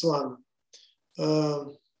next one.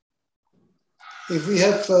 If we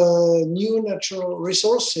have new natural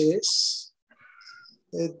resources,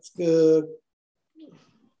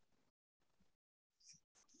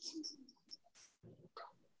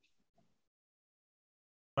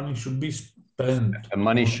 money should be spent. The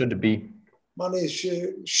money should be money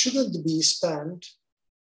shouldn't be spent,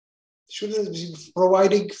 shouldn't be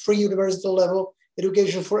providing free university level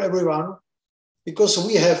education for everyone, because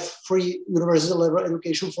we have free university level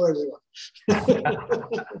education for everyone.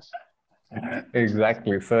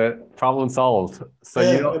 Exactly. So problem solved. So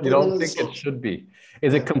Yeah, you don't think solved. it should be.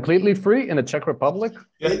 Is it completely free in the Czech Republic?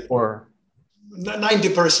 Yeah. Or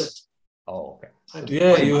 90%. oh, okay. 90%.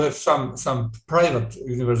 Yeah, you have some private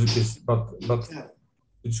universities, but Yeah.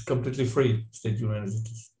 it's completely free, state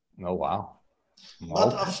universities. Oh wow.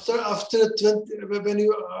 But Okay. after 20,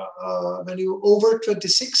 when you over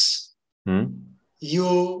 26,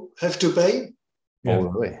 you have to pay. Yeah. Oh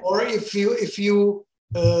really? Or if you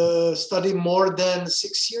study more than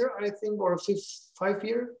 6 years, I think, or 5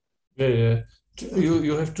 years. Yeah.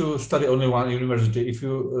 You have to study only one university. If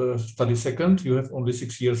you study second, you have only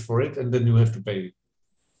 6 years for it, and then you have to pay.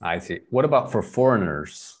 I see. What about for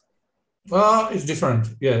foreigners? It's different.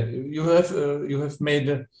 Yeah, you have made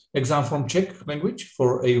an exam from Czech language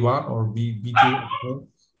for A1 or B2.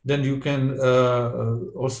 Then you can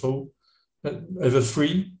also have a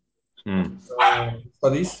free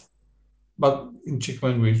studies, but in Czech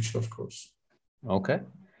language, of course. Okay.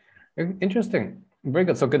 Interesting. Very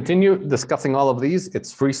good. So continue discussing all of these.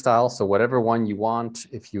 It's freestyle. So whatever one you want,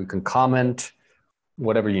 if you can comment,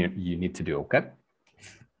 whatever you need to do. Okay.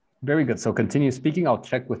 Very good. So continue speaking. I'll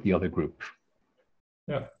check with the other group.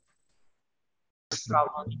 Yeah.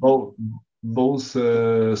 Both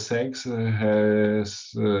sex have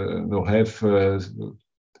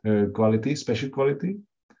quality, special quality,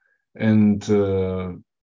 and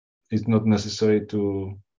it's not necessary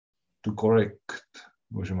to correct.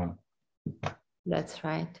 That's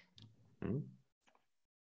right.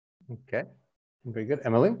 Okay. Very good.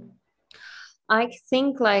 Emily? I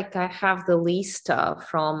think like I have the list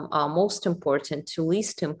from most important to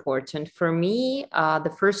least important. For me,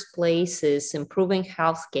 the first place is improving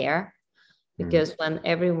healthcare, because when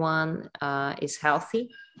everyone is healthy,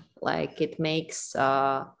 like it makes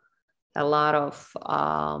a lot of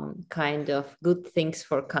kind of good things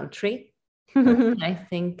for country. I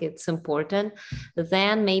think it's important.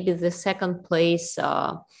 Then maybe the second place,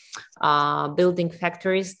 building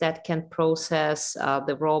factories that can process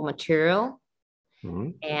the raw material.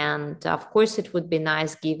 And of course, it would be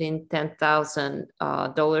nice giving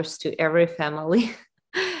 $10,000 to every family.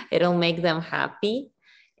 It'll make them happy.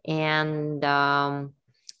 And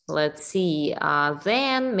let's see,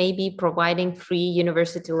 then maybe providing free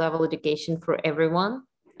university level education for everyone.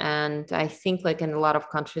 And I think like in a lot of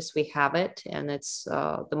countries we have it, and it's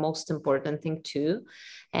the most important thing too.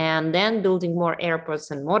 And then building more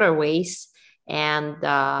airports and motorways. And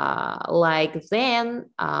like then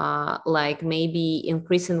like maybe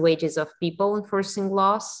increasing wages of people, enforcing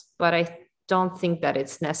laws, but I don't think that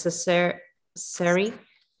it's necessary.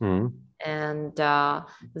 And the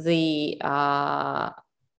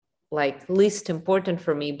like least important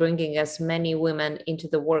for me, bringing as many women into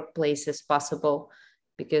the workplace as possible,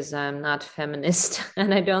 because I'm not feminist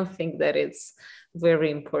and I don't think that it's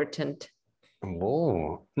very important.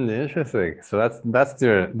 Oh, interesting. So that's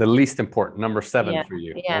the least important, number 7 for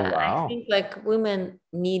you. Yeah, oh, wow. I think like women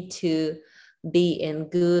need to be in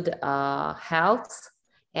good health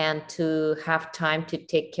and to have time to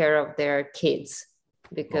take care of their kids,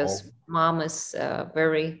 because mom is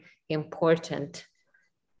very important.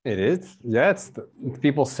 It is. Yeah,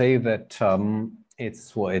 people say that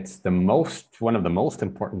it's one of the most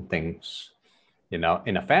important things, in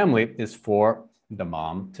a family, is for the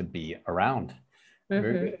mom to be around.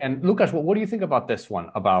 And Lucas, what do you think about this one,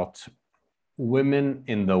 about women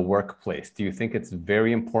in the workplace? Do you think it's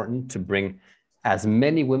very important to bring as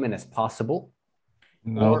many women as possible?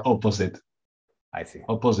 No, opposite. I see.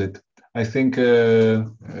 Opposite. I think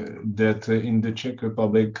that in the Czech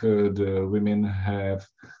Republic, the women have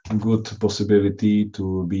a good possibility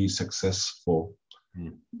to be successful.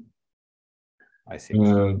 I see.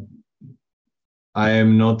 I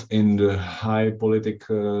am not in the high politics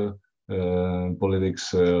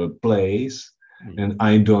place, and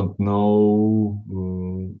I don't know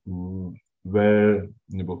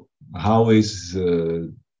how is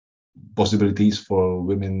possibilities for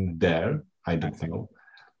women there. I don't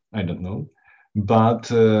know, but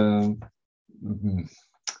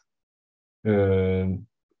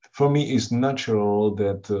for me it's natural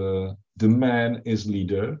that the man is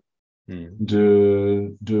leader,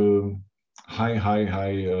 the high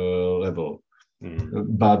level,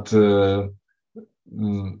 but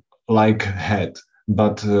like head,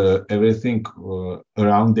 but everything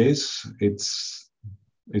around this, it's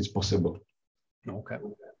possible. Okay.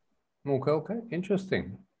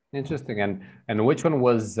 Interesting. And which one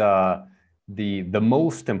was the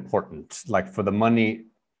most important, like for the money,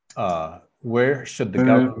 where should the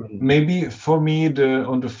government? Maybe for me,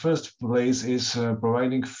 on the first place is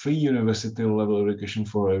providing free university level education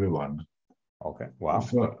for everyone. Okay, wow.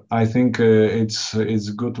 I think it's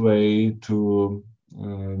a good way to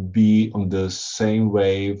be on the same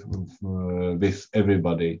wave with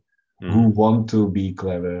everybody who want to be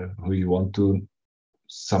clever, who want to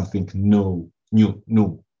something new.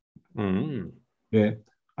 Yeah,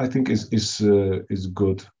 I think is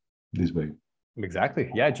good this way. Exactly.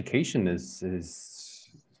 Yeah, education is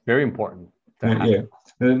very important. Yeah.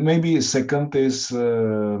 Maybe second is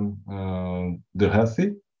the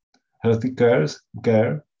healthy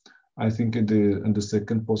care. I think in the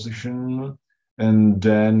second position, and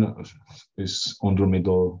then is on the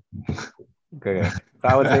middle. Okay. So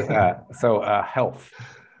I would say health.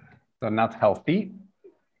 So not healthy,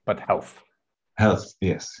 but health. Health,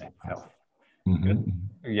 yes. Health. Mm-hmm.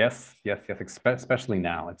 Yes. Especially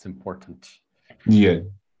now, it's important. Yeah.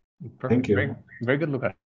 Perfect. Thank you. Very, very good,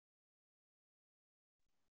 Luca.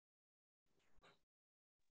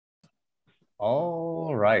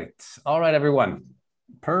 All right, everyone.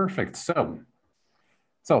 Perfect. So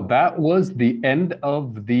that was the end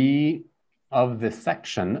of the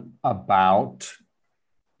section about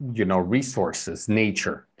resources,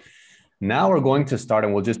 nature. Now we're going to start,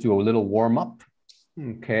 and we'll just do a little warm up.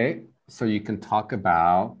 Okay, so you can talk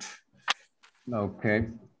about. Okay,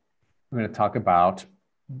 we're going to talk about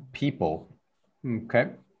people.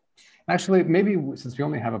 Okay. Actually, maybe since we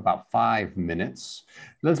only have about 5 minutes,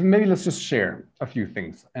 let's just share a few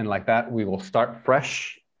things. And like that, we will start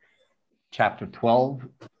fresh, chapter 12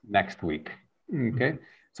 next week. Okay.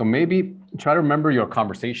 So maybe try to remember your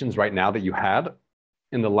conversations right now that you had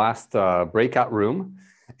in the last breakout room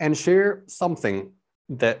and share something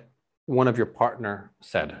that one of your partner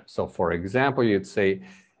said. So for example, you'd say,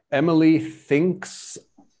 Emily thinks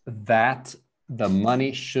that the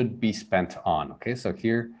money should be spent on. Okay. So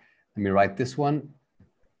here, let me write this one,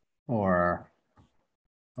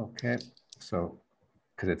 okay, so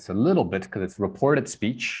because it's a little bit, because it's reported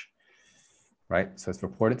speech, right? So it's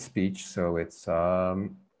reported speech, so it's,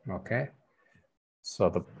 okay.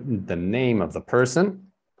 So the name of the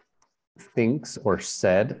person thinks or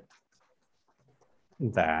said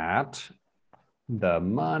that the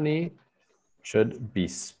money should be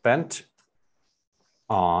spent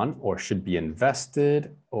on, or should be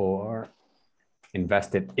invested, or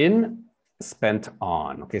invested in, spent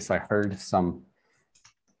on. Okay, so I heard some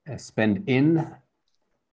spend in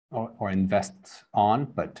or invest on,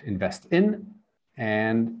 but invest in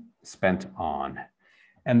and spent on.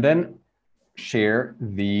 And then share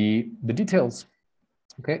the details,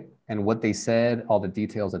 okay? And what they said, all the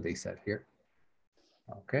details that they said here.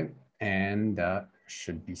 Okay, and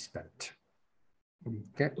should be spent.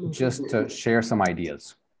 Okay, just to share some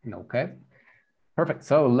ideas, okay? Perfect.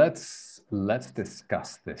 So let's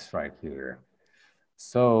discuss this right here.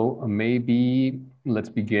 So maybe let's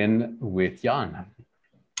begin with Jan.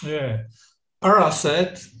 Yeah, Ara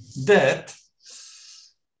said that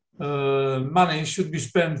money should be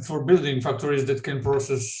spent for building factories that can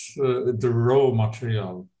process the raw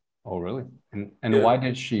material. Oh, really? And yeah. Why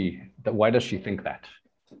does she think that?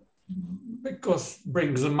 Because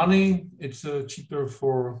brings the money. It's cheaper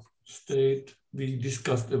for state. We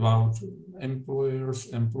discussed about employers,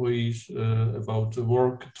 employees, about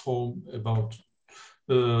work at home, about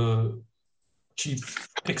cheap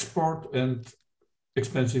export and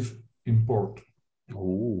expensive import.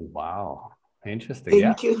 Oh, wow. Interesting.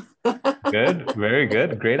 Thank you. Good. Very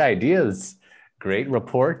good. Great ideas. Great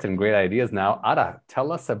report and great ideas. Now, Ada,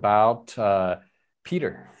 tell us about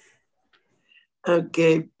Peter.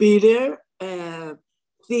 Okay. Peter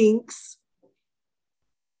thinks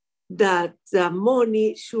that the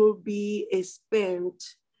money should be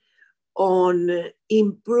spent on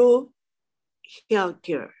improving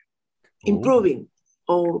healthcare.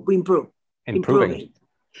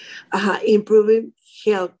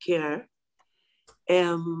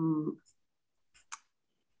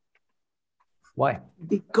 Why?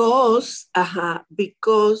 Because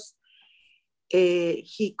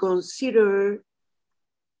he considered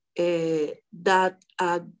that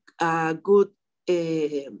a good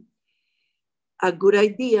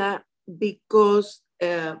idea, because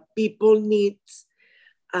people need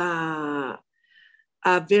a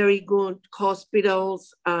very good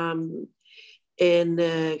hospitals and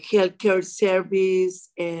healthcare service,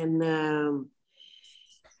 and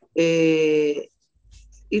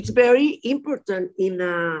it's very important in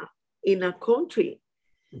a country.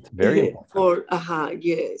 It's very important.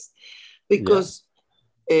 Yes, because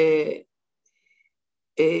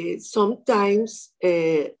sometimes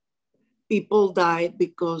people died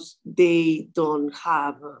because they don't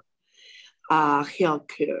have health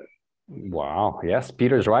care. Wow. Yes,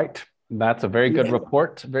 Peter's right. That's a very good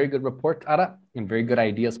report. Very good report, Ara, and very good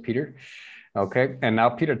ideas, Peter. Okay. And now,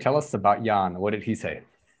 Peter, tell us about Jan. What did he say?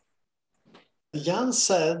 Jan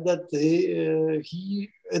said that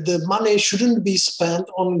the money shouldn't be spent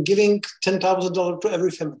on giving $10,000 to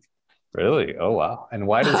every family. Really? Oh, wow. And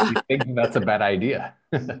why does he think that's a bad idea?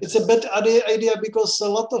 It's a bad idea because a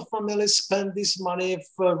lot of families spend this money,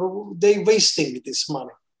 they're wasting this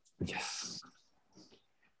money. Yes.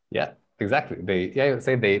 Yeah, exactly. I would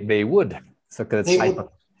say they would. So because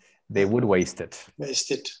they would waste it.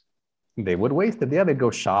 Waste it. They would waste it. Yeah, they'd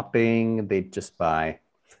go shopping. They'd just buy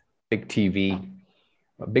big TV,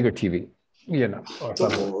 a bigger TV, you know.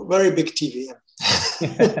 So very big TV.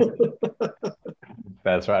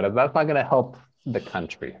 That's right. That's not going to help the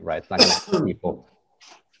country, right? It's not going to help people.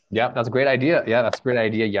 Yeah, that's a great idea. Yeah, that's a great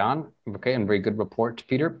idea, Jan. Okay, and very good report,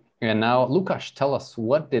 Peter. And now, Lukas, tell us,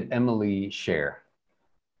 what did Emily share?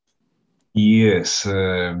 Yes,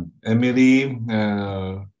 Emily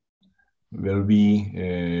will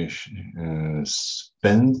be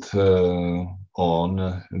spent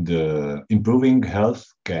on the improving health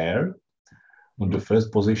care on the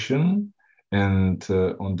first position, and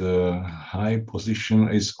on the high position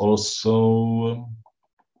is also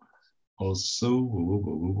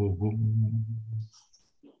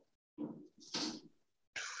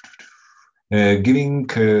giving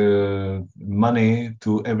money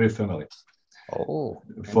to every family. Oh,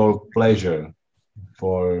 for pleasure,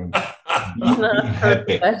 for being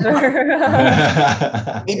happy.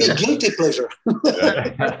 Maybe guilty pleasure.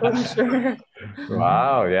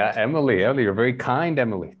 Wow, yeah, Emily, you're very kind,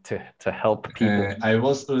 Emily, to help people. I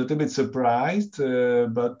was a little bit surprised,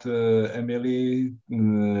 but Emily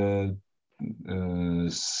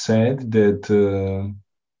said that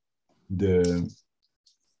the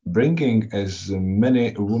bringing as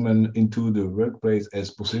many women into the workplace as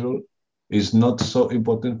possible is not so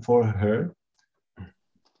important for her.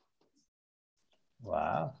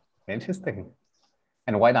 Wow, interesting.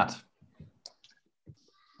 And why not?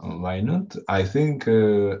 Why not? I think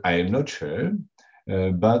I am not sure,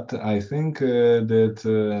 but I think that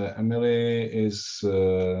Emily is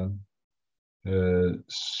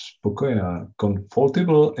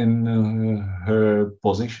comfortable in her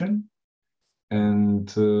position, and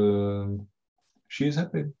she is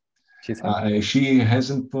happy. She's happy. She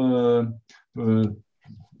hasn't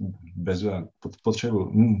doesn't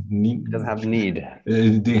have need.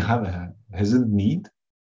 Hasn't need.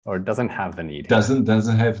 Or doesn't have the need. Doesn't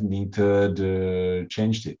have need to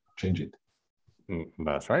change it.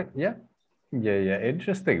 That's right. Yeah.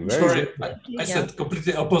 Interesting. Very Sorry, good. I said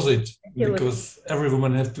completely opposite, because every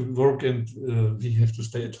woman has to work and we have to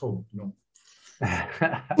stay at home. No.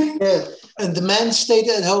 Yeah, and the man stayed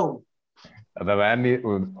at home. The man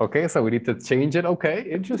okay, so we need to change it. Okay,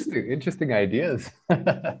 interesting ideas.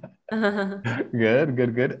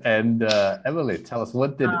 Good. And Emily, tell us,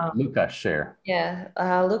 what did Lukas share? Yeah,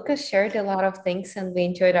 Lukas shared a lot of things and we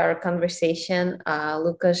enjoyed our conversation.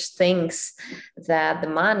 Lukas thinks that the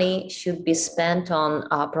money should be spent on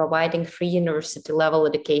providing free university level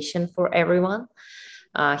education for everyone.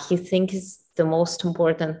 He thinks it's the most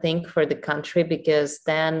important thing for the country, because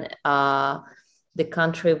then the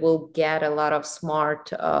country will get a lot of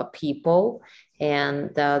smart people,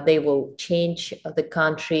 and they will change the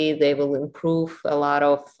country. They will improve a lot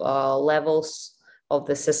of levels of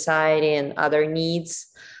the society and other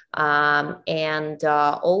needs.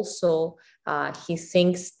 Also, he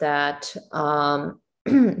thinks that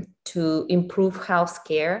to improve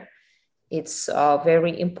healthcare, it's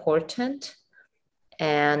very important.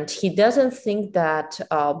 And he doesn't think that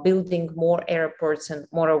building more airports and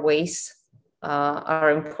motorways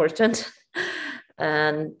are important.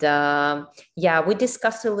 And we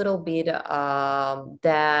discussed a little bit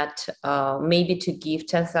that maybe to give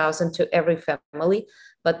 10,000 to every family,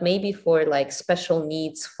 but maybe for like special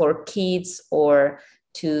needs for kids, or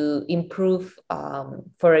to improve,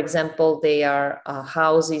 for example, their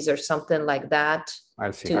houses or something like that. I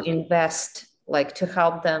see. To invest, like to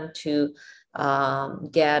help them to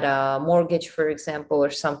get a mortgage, for example, or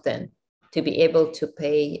something, to be able to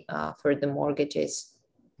pay for the mortgages.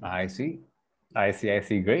 I see.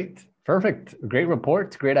 Great. Perfect. Great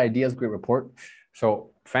report. Great ideas. Great report.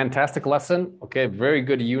 So fantastic lesson. Okay. Very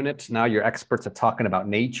good unit. Now you're experts at talking about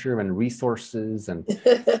nature and resources and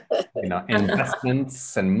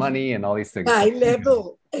investments and money and all these things. High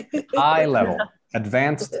level. High level.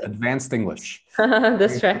 Advanced English.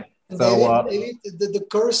 That's right. So maybe the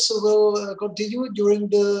course will continue during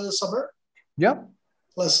the summer. Yep.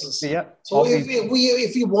 lessons. Yeah. So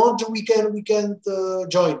if you want, we can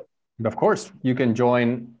join. Of course, you can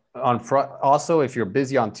join on also, if you're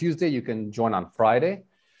busy on Tuesday, you can join on Friday.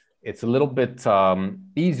 It's a little bit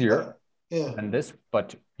easier than this,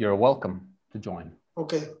 but you're welcome to join.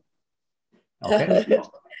 Okay. Okay.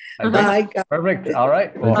 Bye, guys. Perfect. All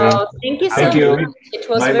right. Well, Thank you so Thank you. much. It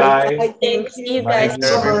was Bye very bye. nice. Thanks. See you Bye, guys.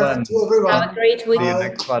 everyone. To everyone. Have a great week. See you Bye.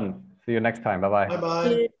 next one. See you next time. Bye-bye. Bye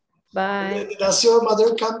bye. Bye. Does your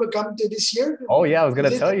mother come to this year? Oh yeah, I was gonna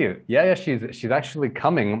Visit? tell you. Yeah, she's actually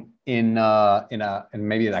coming in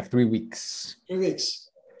maybe like 3 weeks. 3 weeks.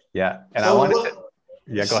 Yeah, and So I wanted to,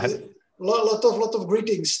 yeah, go ahead. Lot of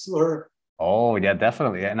greetings to her. Oh yeah,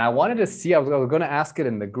 definitely. And I wanted to see, I was going to ask it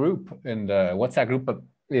in the group, in the WhatsApp group, but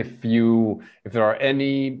if there are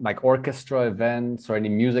any like orchestra events or any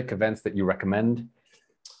music events that you recommend,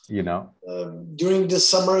 you know. During the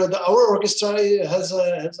summer, our orchestra has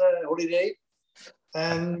a holiday,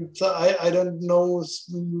 and I don't know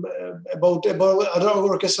about other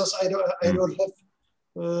orchestras. I don't have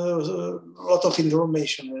a lot of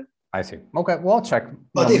information. I see. Okay, well, I'll check.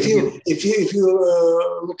 But No, if you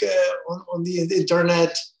look on the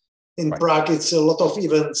internet in Right. Prague, it's a lot of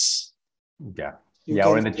events. yeah, You yeah,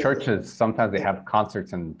 or in can- the churches, sometimes they have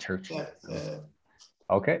concerts in churches. Yeah.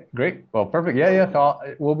 Okay, great. Well, perfect. Yeah. So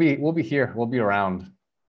we'll be here. We'll be around.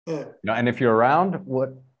 Yeah. You know, and if you're around, what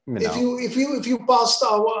you know? If you passed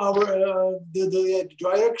our the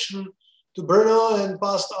direction to Brno and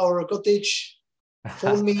past our cottage,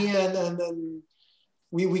 phone me and then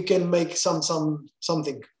we can make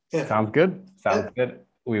something. Yeah. Sounds good. Sounds good.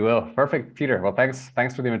 We will. Perfect, Peter. Well, thanks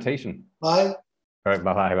for the invitation. Bye. All right.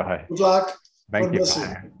 Bye. Good luck. Thank God you. bless you.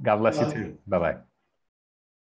 God bless you Bye. too. Bye.